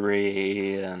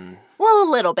luxury and... Well, a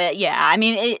little bit, yeah.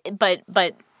 But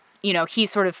he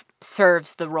sort of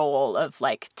serves the role of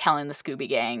telling the Scooby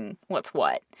Gang what's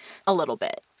what a little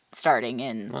bit, starting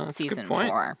in season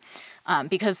 4.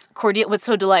 Because what's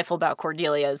so delightful about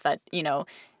Cordelia is that,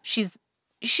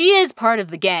 she is part of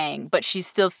the gang, but she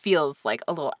still feels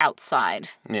a little outside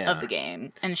of the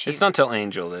game. And it's not till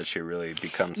Angel that she really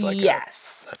becomes a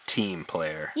team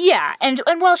player. Yeah, and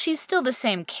while she's still the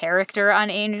same character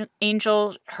on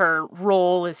Angel, her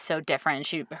role is so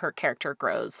different. Her character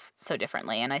grows so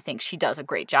differently, and I think she does a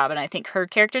great job. And I think her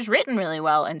character's written really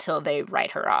well until they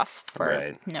write her off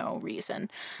for no reason.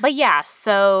 But yeah,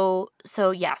 so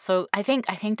I think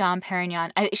Dom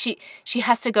Perignon. She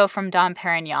has to go from Dom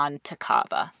Perignon to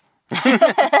Cava. Or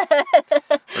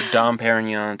Dom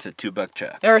Perignon to Two-Buck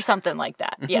Chuck. Or something like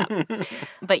that, yeah.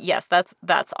 But yes, that's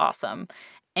awesome.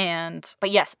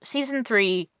 But yes, season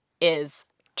 3 is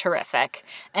terrific.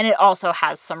 And it also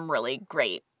has some really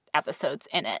great episodes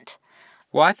in it.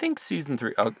 Well, I think season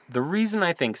 3... the reason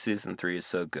I think season 3 is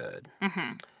so good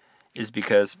is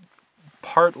because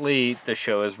partly the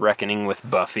show is reckoning with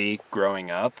Buffy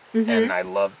growing up, and I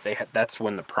love that's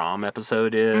when the prom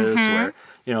episode is, where,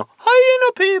 you know,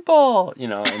 hyena people, you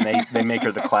know, and they make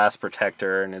her the class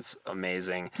protector, and it's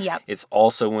amazing. Yep. It's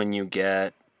also when you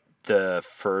get the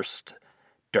first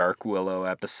Dark Willow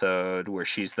episode where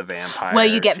she's the vampire. Well,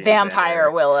 you get Vampire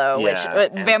Willow, which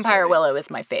Vampire Willow is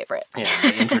my favorite. Yeah,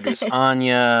 they introduce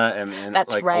Anya, and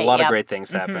that's like right, a lot of great things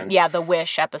happen. Yeah, the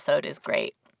Wish episode is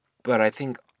great. But I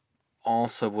think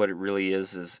also what it really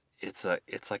is it's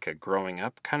like a growing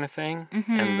up kind of thing,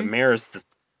 and the mayor is the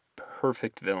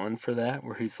perfect villain for that,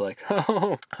 where he's like,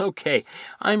 oh, okay,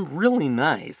 I'm really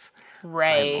nice.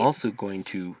 Right. I'm also going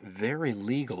to very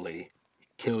legally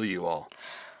kill you all.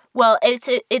 Well,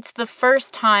 it's the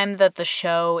first time that the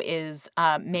show is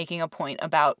making a point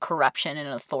about corruption and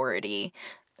authority.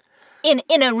 In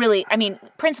a really, I mean,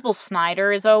 Principal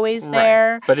Snyder is always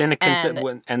there. Right. But in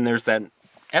a and there's that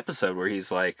episode where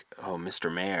he's like, "Oh, Mr.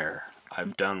 Mayor,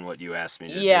 I've done what you asked me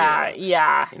to do."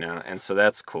 Yeah. You know, and so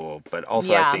that's cool. But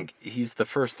also, I think he's the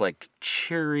first like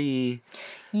cheery,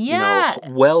 you know,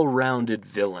 well-rounded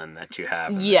villain that you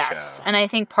have in the show. And I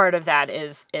think part of that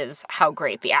is how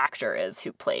great the actor is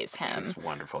who plays him. He's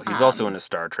wonderful. He's also in a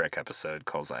Star Trek episode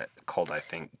called I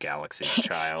think Galaxy's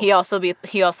Child. He also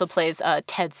plays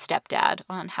Ted's stepdad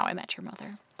on How I Met Your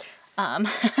Mother.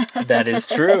 That is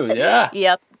true.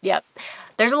 Yeah. Yep.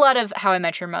 There's a lot of How I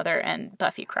Met Your Mother and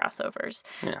Buffy crossovers,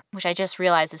 which I just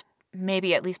realized is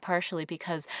maybe at least partially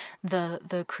because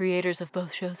the creators of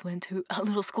both shows went to a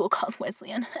little school called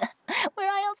Wesleyan, where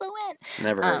I also went.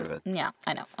 Never heard of it. Yeah,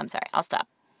 I know. I'm sorry. I'll stop.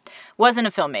 Wasn't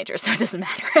a film major, so it doesn't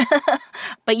matter.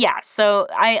 But yeah, so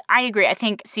I agree. I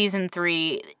think season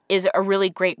 3 is a really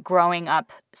great growing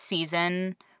up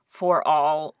season for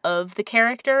all of the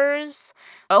characters.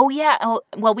 Well,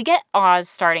 we get Oz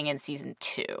starting in season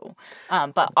 2,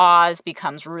 but Oz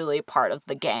becomes really part of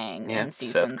the gang in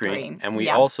season 3. And we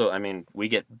also, I mean, we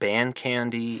get Band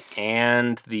Candy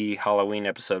and the Halloween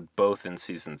episode both in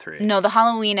season 3. No, the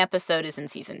Halloween episode is in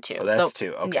season 2. Oh, that's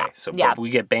 2. Okay, but we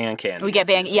get Band Candy. We get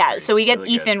so we get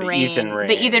really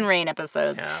the Ethan Rain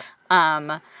episodes.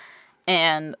 Yeah.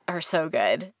 And are so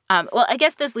good. Well, I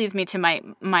guess this leads me to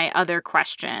my other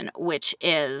question, which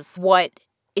is, what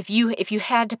if you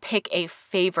had to pick a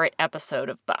favorite episode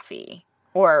of Buffy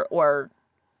or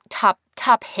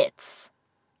top hits,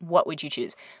 what would you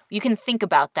choose? You can think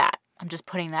about that. I'm just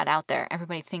putting that out there.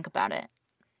 Everybody think about it.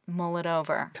 Mull it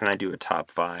over. Can I do a top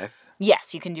 5?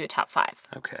 Yes, you can do a top 5.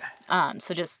 Okay.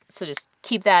 So just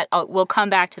keep that. We'll come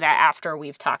back to that after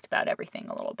we've talked about everything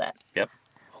a little bit. Yep.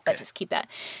 But just keep that,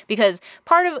 because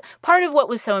part of what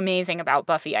was so amazing about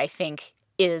Buffy, I think,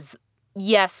 is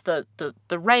yes, the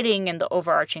writing and the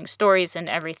overarching stories and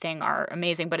everything are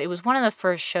amazing, but it was one of the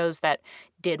first shows that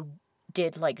did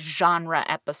like genre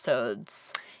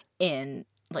episodes in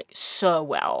like so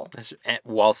well,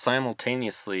 while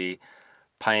simultaneously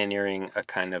pioneering a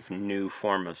kind of new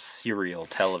form of serial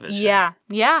television.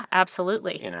 Yeah,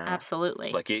 absolutely. You know,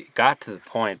 absolutely. Like, it got to the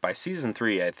point, by season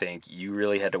 3, I think, you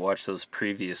really had to watch those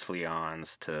previously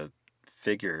ons to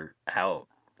figure out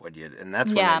what you... And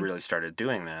that's when they really started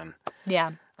doing them.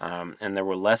 Yeah. And there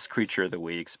were less Creature of the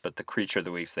Weeks, but the Creature of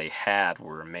the Weeks they had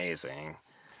were amazing.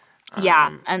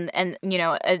 Yeah, and you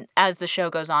know, as the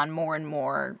show goes on, more and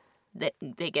more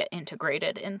they get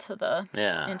integrated into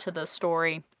the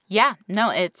story. Yeah,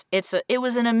 no, it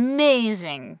was an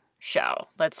amazing show.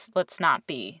 Let's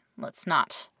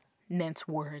not mince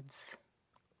words.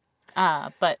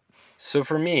 But so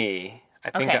for me,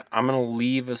 I think okay. I'm gonna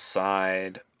leave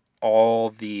aside all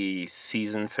the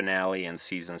season finale and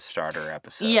season starter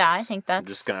episodes. Yeah, I think I'm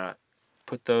just gonna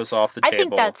put those off the table. I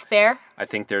think that's fair. I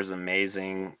think there's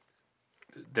amazing.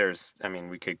 I mean,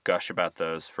 we could gush about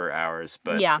those for hours,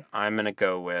 but I'm going to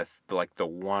go with the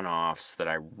one-offs that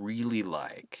I really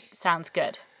like. Sounds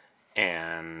good.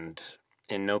 And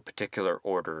in no particular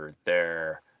order,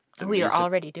 they're... We are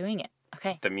already doing it.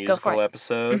 Okay, the musical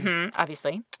episode. Mm-hmm,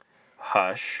 obviously.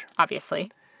 Hush.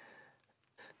 Obviously.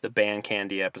 The Band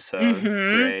Candy episode.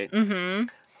 Mm-hmm, great. Mm-hmm.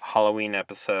 Halloween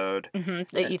episode. Mm-hmm.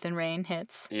 The Ethan Rain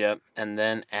hits. Yep. And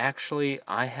then actually,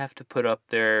 I have to put up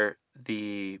there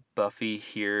the Buffy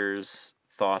Hears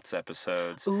Thoughts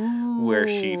episodes. Ooh. Where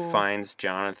she finds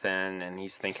Jonathan and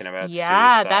he's thinking about suicide.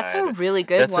 Yeah, that's a really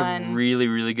good one. That's a really,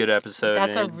 really good episode.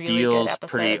 That's a really good episode. Deals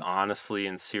pretty honestly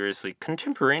and seriously,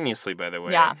 contemporaneously, by the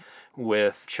way,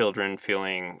 with children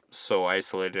feeling so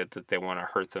isolated that they want to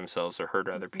hurt themselves or hurt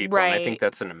other people. Right. And I think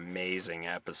that's an amazing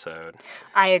episode.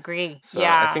 I agree. So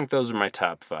I think those are my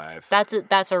top 5.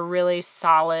 That's a really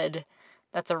solid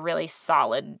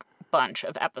bunch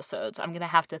of episodes. I'm going to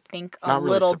have to think a Not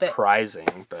little really bit.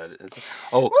 surprising, but it's...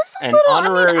 Oh, It's a and little-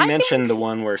 honorary I mention think- the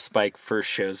one where Spike first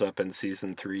shows up in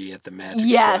season 3 at the magic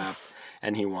Yes. shop,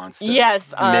 and he wants to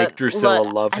Yes. make Drusilla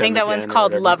love him I think that one's again or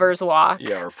called whatever. Lover's Walk.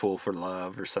 Yeah, or Fool for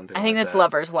Love or something I think like it's that.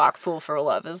 Lover's Walk. Fool for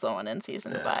Love is the one in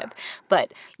season 5.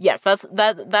 But yes,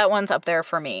 that one's up there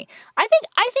for me. I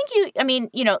think you. I mean,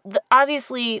 you know,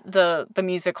 obviously the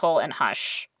musical and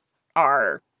Hush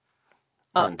are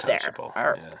up Untouchable.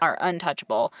 there. Are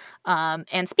untouchable.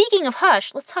 And speaking of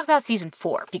Hush, let's talk about season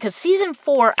 4, because season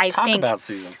 4, Let's talk about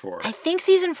season 4. I think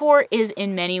season 4 is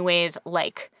in many ways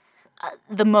like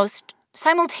the most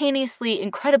simultaneously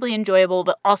incredibly enjoyable,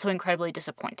 but also incredibly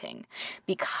disappointing,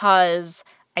 because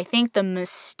I think the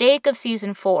mistake of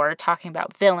season 4, talking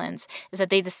about villains, is that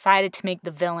they decided to make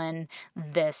the villain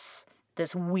this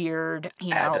weird,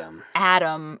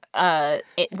 Adam.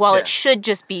 It should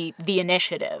just be the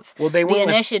Initiative. Well, the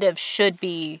Initiative should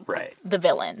be the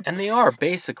villain. And they are,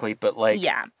 basically, but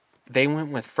they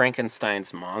went with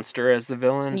Frankenstein's monster as the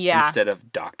villain instead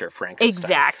of Dr. Frankenstein.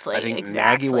 Exactly. I think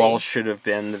Maggie Walsh should have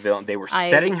been the villain. They were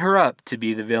setting her up to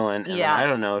be the villain, and I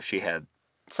don't know if she had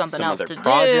something some else other to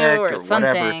project do or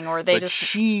something, whatever, or they but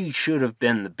she should have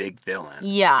been the big villain.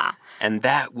 Yeah. And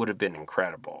that would have been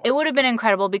incredible. It would have been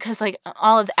incredible because, like,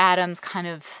 all of Adam's kind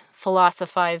of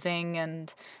philosophizing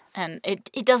and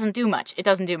it doesn't do much. It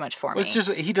doesn't do much for me. It's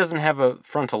just, he doesn't have a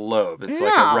frontal lobe. It's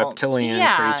like a reptilian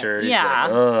creature. He's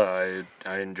like,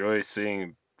 I enjoy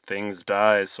seeing things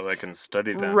die so I can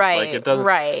study them. Right, like, it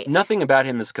doesn't, Nothing about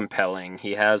him is compelling.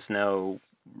 He has no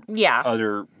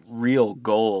other real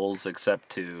goals except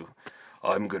to,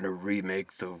 I'm going to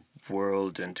remake the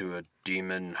world into a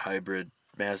demon hybrid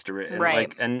master,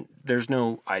 and and there's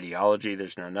no ideology,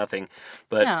 there's no nothing,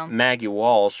 but Maggie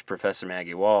Walsh, Professor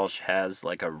Maggie Walsh, has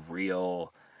like a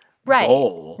real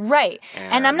goal,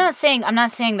 and I'm not saying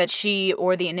that she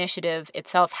or the Initiative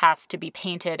itself have to be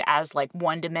painted as like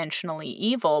one-dimensionally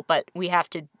evil, but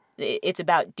it's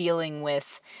about dealing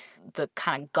with the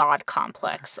kind of God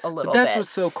complex a little bit. That's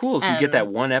what's so cool is you get that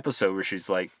one episode where she's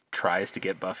like tries to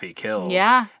get Buffy killed.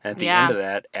 Yeah. And at the end of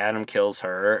that, Adam kills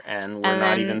her, and we're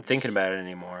not even thinking about it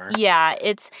anymore. Yeah,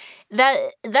 it's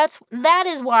that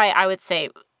is why I would say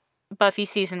Buffy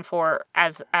season 4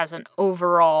 as an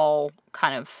overall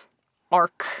kind of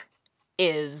arc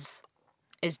is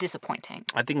disappointing.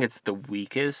 I think it's the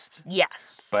weakest.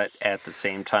 Yes. But at the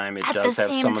same time, it does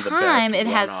have some of the best. It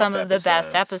has some of the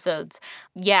best episodes.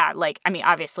 Yeah, like, I mean,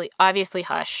 obviously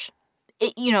Hush,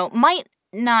 it, might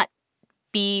not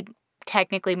be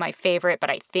technically my favorite, but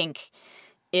I think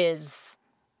is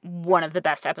one of the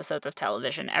best episodes of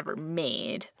television ever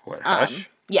made. What, Hush?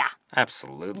 Yeah.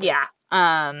 Absolutely. Yeah.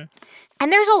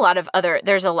 And there's a lot of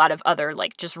other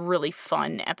like just really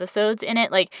fun episodes in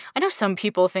it. Like, I know some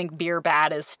people think Beer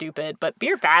Bad is stupid, but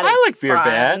Beer Bad is like Beer fun.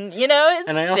 Bad. It's silly.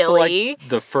 And I also like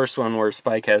the first one where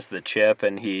Spike has the chip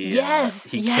and he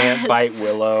can't bite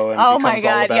Willow and becomes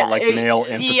all about like male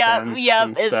impotence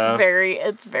and stuff.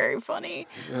 It's very funny.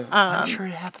 I'm sure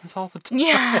it happens all the time.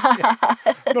 Yeah.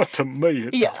 Not to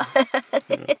me.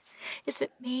 Is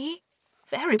it me?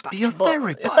 Very butable. You're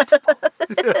very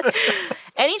butable.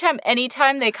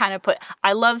 Anytime they kind of put,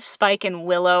 I love Spike and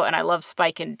Willow, and I love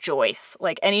Spike and Joyce.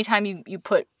 Like, anytime you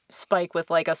put Spike with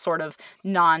like a sort of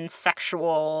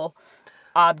non-sexual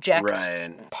object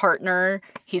partner,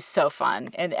 he's so fun,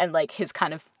 and like his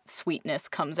kind of sweetness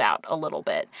comes out a little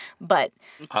bit. But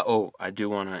I do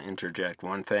want to interject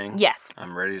one thing. Yes,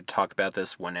 I'm ready to talk about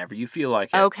this whenever you feel like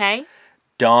it. Okay.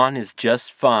 Dawn is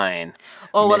just fine.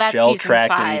 Oh, well, Michelle that's season 5.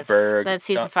 Trachtenberg. That's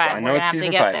season 5. I know it's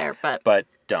season 5. There, but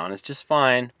Dawn is just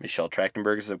fine. Michelle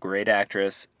Trachtenberg is a great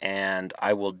actress, and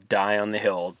I will die on the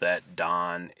hill that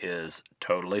Dawn is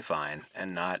totally fine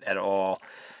and not at all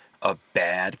a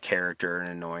bad character, an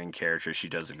annoying character. She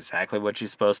does exactly what she's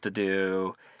supposed to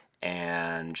do,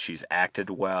 and she's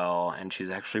acted well, and she's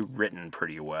actually written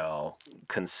pretty well,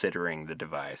 considering the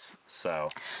device. So,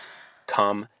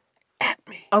 come at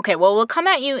me. Okay, well, we'll come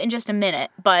at you in just a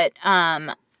minute, but,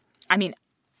 I mean,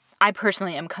 I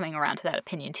personally am coming around to that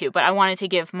opinion too, but I wanted to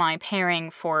give my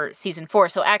pairing for season 4.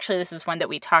 So actually, this is one that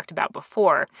we talked about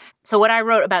before. So what I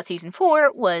wrote about season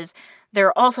 4 was there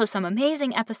are also some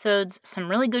amazing episodes,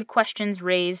 some really good questions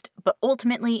raised, but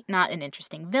ultimately not an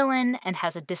interesting villain and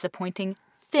has a disappointing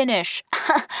finish.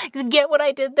 Get what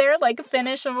I did there? Like a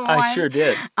finish of a wine? I sure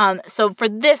did. So for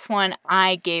this one,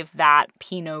 I gave that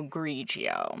Pinot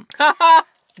Grigio.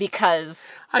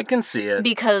 Because... I can see it.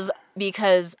 Because,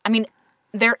 I mean,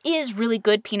 there is really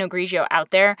good Pinot Grigio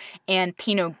out there, and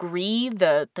Pinot Gris,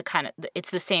 the kind of...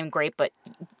 It's the same grape, but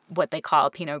what they call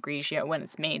Pinot Grigio when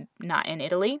it's made not in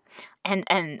Italy.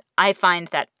 And I find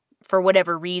that for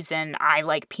whatever reason, I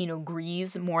like Pinot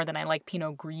Gris more than I like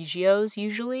Pinot Grigios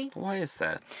usually. Why is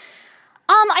that?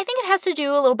 I think it has to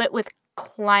do a little bit with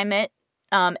climate,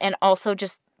 and also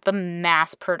just the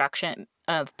mass production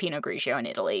of Pinot Grigio in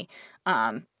Italy.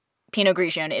 Pinot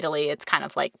Grigio in Italy, it's kind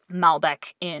of like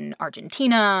Malbec in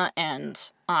Argentina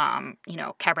and,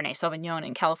 Cabernet Sauvignon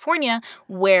in California,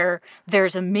 where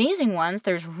there's amazing ones,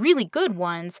 there's really good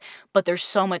ones, but there's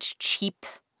so much cheap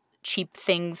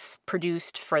things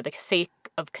produced for the sake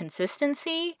of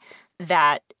consistency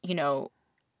that,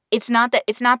 it's not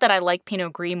that I like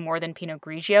Pinot Gris more than Pinot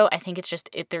Grigio. I think it's just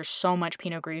there's so much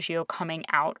Pinot Grigio coming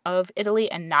out of Italy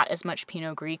and not as much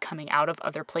Pinot Gris coming out of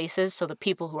other places. So the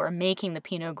people who are making the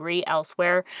Pinot Gris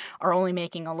elsewhere are only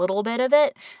making a little bit of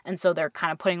it. And so they're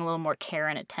kind of putting a little more care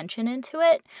and attention into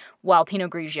it, while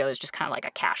Pinot Grigio is just kind of like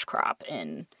a cash crop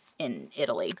in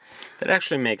Italy. That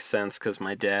actually makes sense because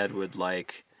my dad would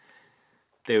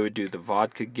they would do the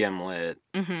vodka gimlet,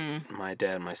 my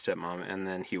dad and my stepmom, and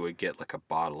then he would get like a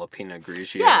bottle of Pinot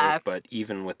Grigio. Yeah. But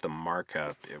even with the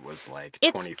markup, it was like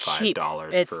it's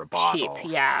 $25 for a bottle. It's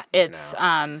cheap, yeah. It's,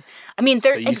 I So mean,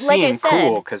 you like I seem said...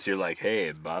 cool because you're like, hey,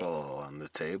 a bottle on the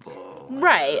table.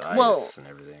 Right, Ice and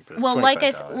everything. But it's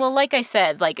like I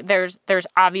said, like there's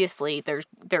obviously,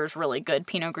 there's really good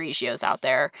Pinot Grigios out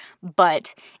there,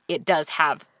 but it does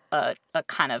have a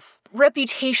kind of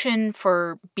reputation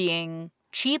for being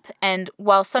cheap, and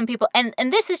while some people and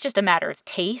this is just a matter of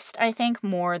taste, I think,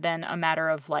 more than a matter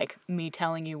of like me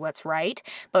telling you what's right,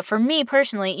 but for me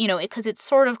personally, because it's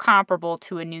sort of comparable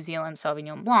to a New Zealand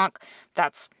Sauvignon Blanc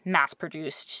that's mass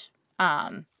produced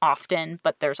often,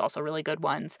 but there's also really good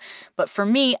ones. But for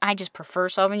me, I just prefer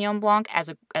Sauvignon Blanc as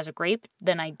a grape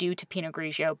than I do to Pinot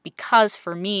Grigio, because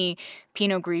for me,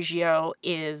 Pinot Grigio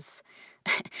is...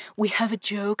 We have a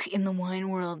joke in the wine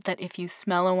world that if you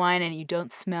smell a wine and you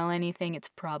don't smell anything, it's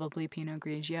probably Pinot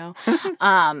Grigio.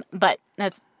 But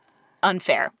that's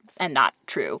unfair and not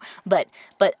true. But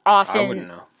often... I wouldn't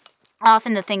know.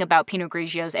 Often the thing about Pinot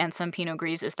Grigios and some Pinot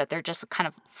Gris is that they're just kind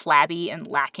of flabby and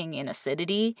lacking in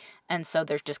acidity, and so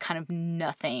there's just kind of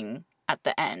nothing at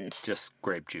the end. Just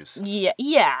grape juice.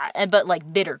 Yeah, but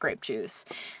like bitter grape juice.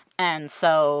 And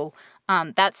so...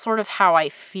 that's sort of how I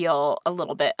feel a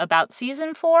little bit about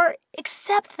season 4,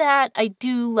 except that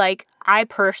I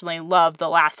personally love the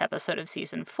last episode of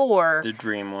season 4. The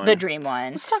dream one.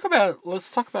 Let's talk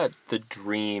about the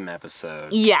dream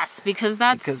episode. Yes, because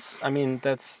that's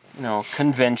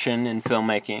convention in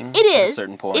filmmaking. It is. At a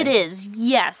certain point. It is,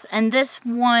 yes. And this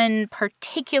one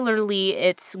particularly,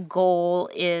 its goal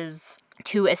is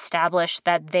to establish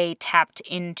that they tapped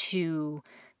into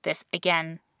this,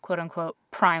 again, quote-unquote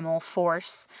primal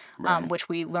force, right. Which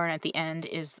we learn at the end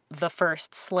is the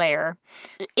first Slayer.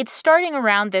 It's starting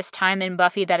around this time in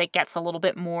Buffy that it gets a little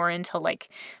bit more into like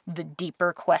the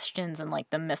deeper questions and like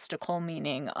the mystical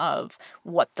meaning of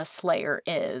what the Slayer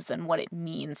is and what it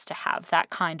means to have that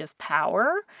kind of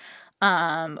power,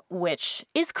 which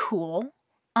is cool.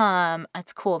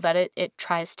 It's cool that it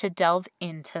tries to delve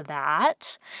into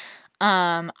that.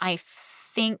 I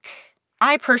think...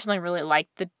 I personally really like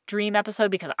the dream episode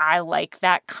because I like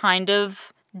that kind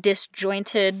of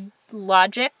disjointed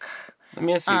logic. Let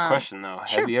me ask you a question, though.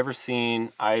 Sure. Have you ever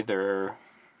seen either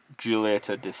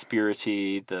Giulietta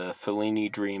Dispiriti, the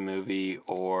Fellini dream movie,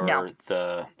 or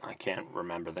I can't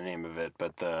remember the name of it,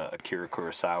 but the Akira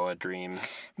Kurosawa dream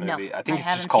movie? No, I think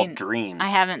it's just called Dreams. I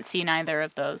haven't seen either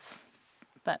of those.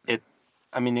 But it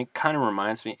kind of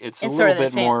reminds me. It's a little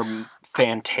bit more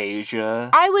Fantasia.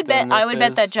 I would bet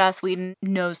that Joss Whedon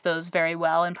knows those very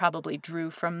well and probably drew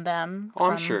from them.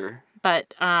 I'm sure.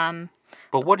 But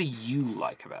what do you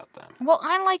like about them? Well,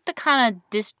 I like the kind of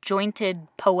disjointed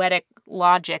poetic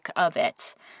logic of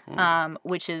it,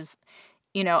 which is,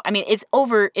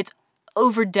 it's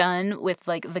overdone with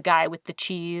like the guy with the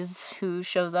cheese who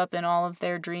shows up in all of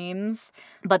their dreams,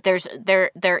 but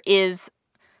there is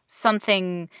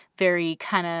something very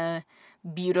kind of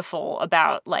beautiful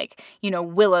about like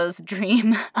Willow's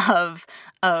dream of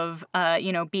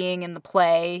being in the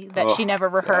play that she never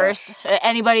rehearsed. Gosh.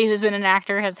 Anybody who's been an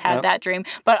actor has had that dream.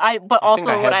 But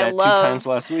also what I love 2 times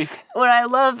last week. What I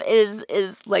love is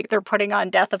like they're putting on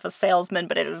Death of a Salesman,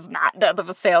 but it is not Death of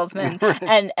a Salesman.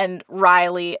 and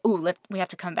Riley. We have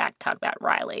to come back to talk about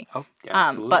Riley. Oh, yeah,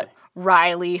 absolutely. But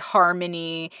Riley,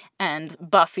 Harmony, and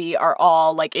Buffy are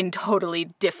all like in totally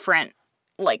different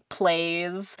like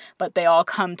plays, but they all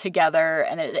come together,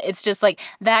 and it's just like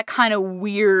that kind of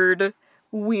weird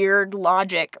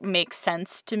logic makes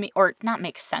sense to me, or not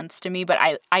makes sense to me, but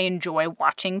I enjoy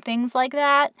watching things like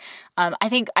that. I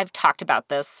think I've talked about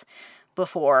this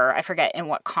before. I forget in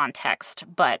what context,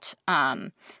 but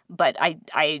I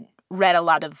read a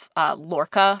lot of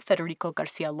Lorca, Federico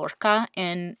Garcia Lorca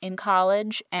in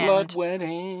college, and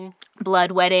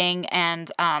Blood Wedding,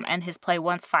 and his play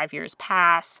Once 5 Years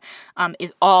Pass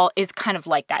is kind of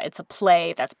like that. It's a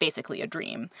play that's basically a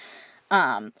dream,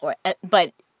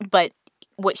 but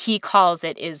what he calls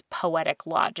it is poetic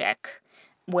logic,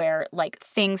 where like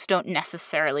things don't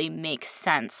necessarily make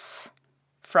sense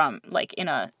from like in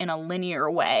a linear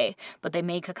way, but they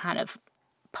make a kind of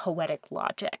poetic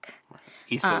logic.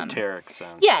 Esoteric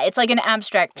sense. Yeah, it's like an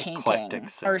abstract painting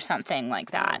or something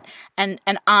like that. Yeah.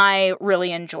 And I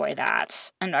really enjoy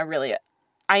that. And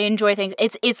I enjoy things.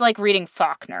 It's like reading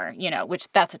Faulkner,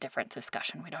 which that's a different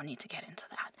discussion. We don't need to get into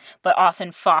that. But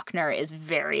often Faulkner is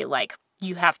very like,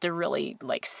 you have to really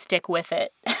like stick with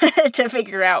it to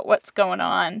figure out what's going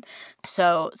on.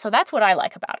 So that's what I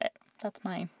like about it. That's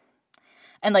my...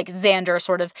 And like Xander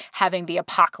sort of having the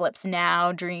apocalypse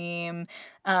now dream,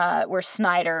 where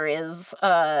Snyder is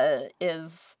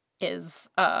what's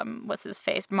his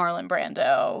face, Marlon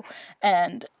Brando,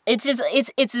 and it's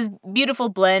this beautiful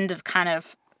blend of kind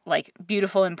of like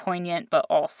beautiful and poignant, but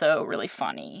also really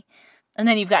funny. And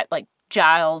then you've got like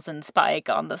Giles and Spike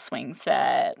on the swing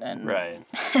set, and right.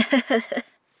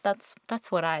 That's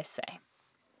what I say.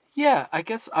 Yeah, I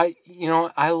guess I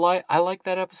like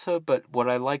that episode, but what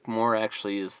I like more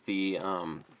actually is the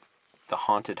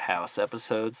haunted house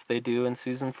episodes they do in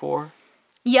season 4.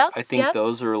 Yep. I think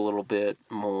those are a little bit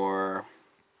more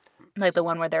like the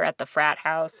one where they're at the frat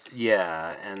house.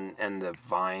 Yeah, and the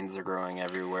vines are growing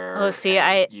everywhere. Oh, see,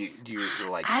 you're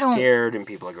like scared, and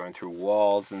people are going through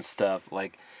walls and stuff.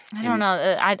 Like I don't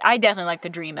know. I definitely like the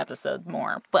dream episode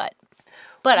more, but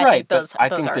I think those are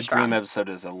the strong. dream episode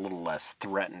is a little less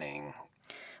threatening.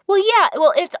 Well, yeah.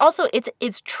 Well, it's also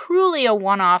it's truly a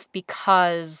one-off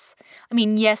because, I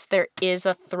mean, yes, there is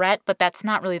a threat, but that's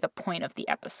not really the point of the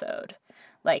episode.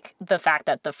 Like the fact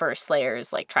that the First Slayer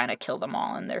is like trying to kill them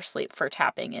all in their sleep for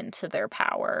tapping into their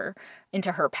power,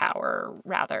 into her power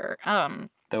rather.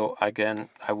 Though again,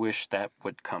 I wish that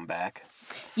would come back.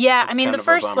 It's I mean, the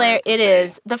First Slayer. It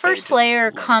is the First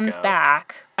Slayer comes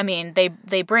back. I mean,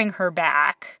 they bring her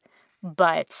back,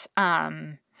 but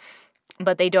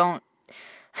they don't.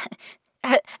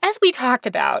 As we talked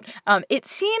about, it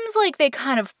seems like they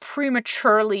kind of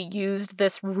prematurely used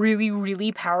this really,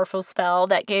 really powerful spell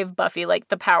that gave Buffy like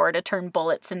the power to turn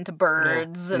bullets into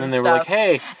birds and then stuff. They were like,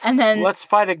 "Hey, and then let's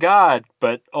fight a god,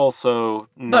 but also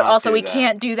we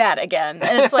can't do that again."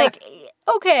 And it's like,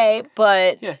 okay,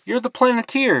 but you're the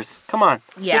Planeteers. Come on,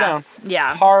 sit down.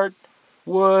 Yeah, heart,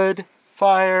 wood,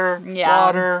 fire,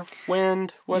 water,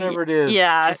 wind, whatever it is.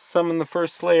 Yeah, just summon the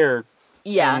First Slayer.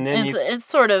 Yeah, it's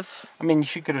sort of... I mean,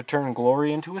 she could have turned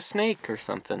Glory into a snake or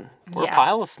something. Or a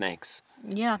pile of snakes.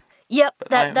 Yeah. Yep,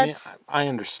 that's... I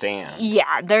understand.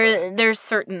 Yeah, there's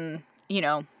certain,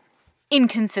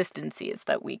 inconsistencies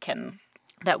that we can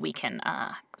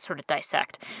sort of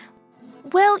dissect.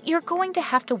 Well, you're going to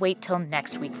have to wait till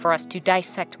next week for us to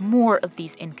dissect more of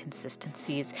these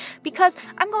inconsistencies, because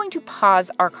I'm going to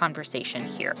pause our conversation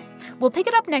here. We'll pick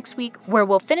it up next week, where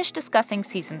we'll finish discussing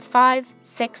seasons 5,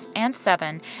 6, and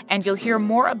 7, and you'll hear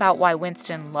more about why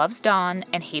Winston loves Dawn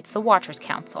and hates the Watchers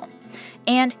Council.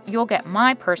 And you'll get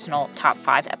my personal top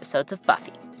 5 episodes of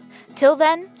Buffy. Till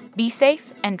then, be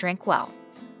safe and drink well.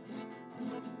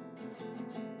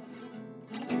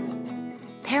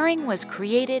 Pairing was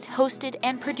created, hosted,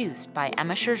 and produced by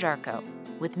Emma Sherr-Ziarko,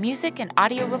 with music and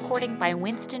audio recording by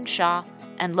Winston Shaw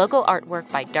and logo artwork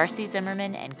by Darcy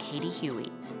Zimmerman and Katie Huey.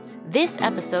 This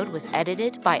episode was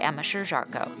edited by Emma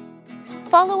Sherr-Ziarko.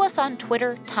 Follow us on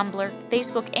Twitter, Tumblr,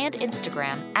 Facebook, and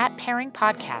Instagram at Pairing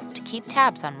Podcast to keep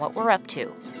tabs on what we're up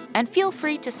to. And feel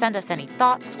free to send us any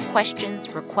thoughts, questions,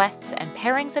 requests, and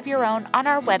pairings of your own on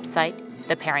our website,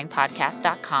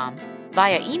 thepairingpodcast.com,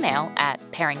 via email at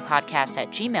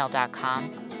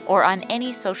pairingpodcast@gmail.com, or on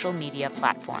any social media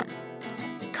platform.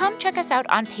 Come check us out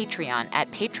on Patreon at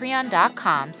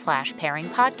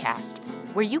patreon.com/pairingpodcast,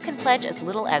 where you can pledge as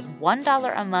little as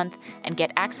 $1 a month and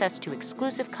get access to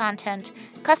exclusive content,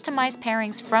 customized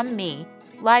pairings from me,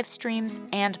 live streams,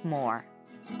 and more.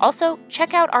 Also,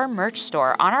 check out our merch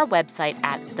store on our website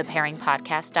at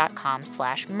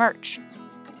thepairingpodcast.com/merch.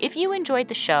 If you enjoyed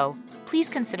the show, please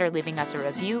consider leaving us a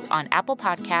review on Apple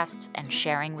Podcasts and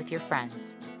sharing with your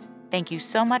friends. Thank you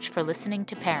so much for listening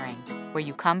to Pairing, where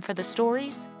you come for the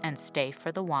stories and stay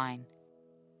for the wine.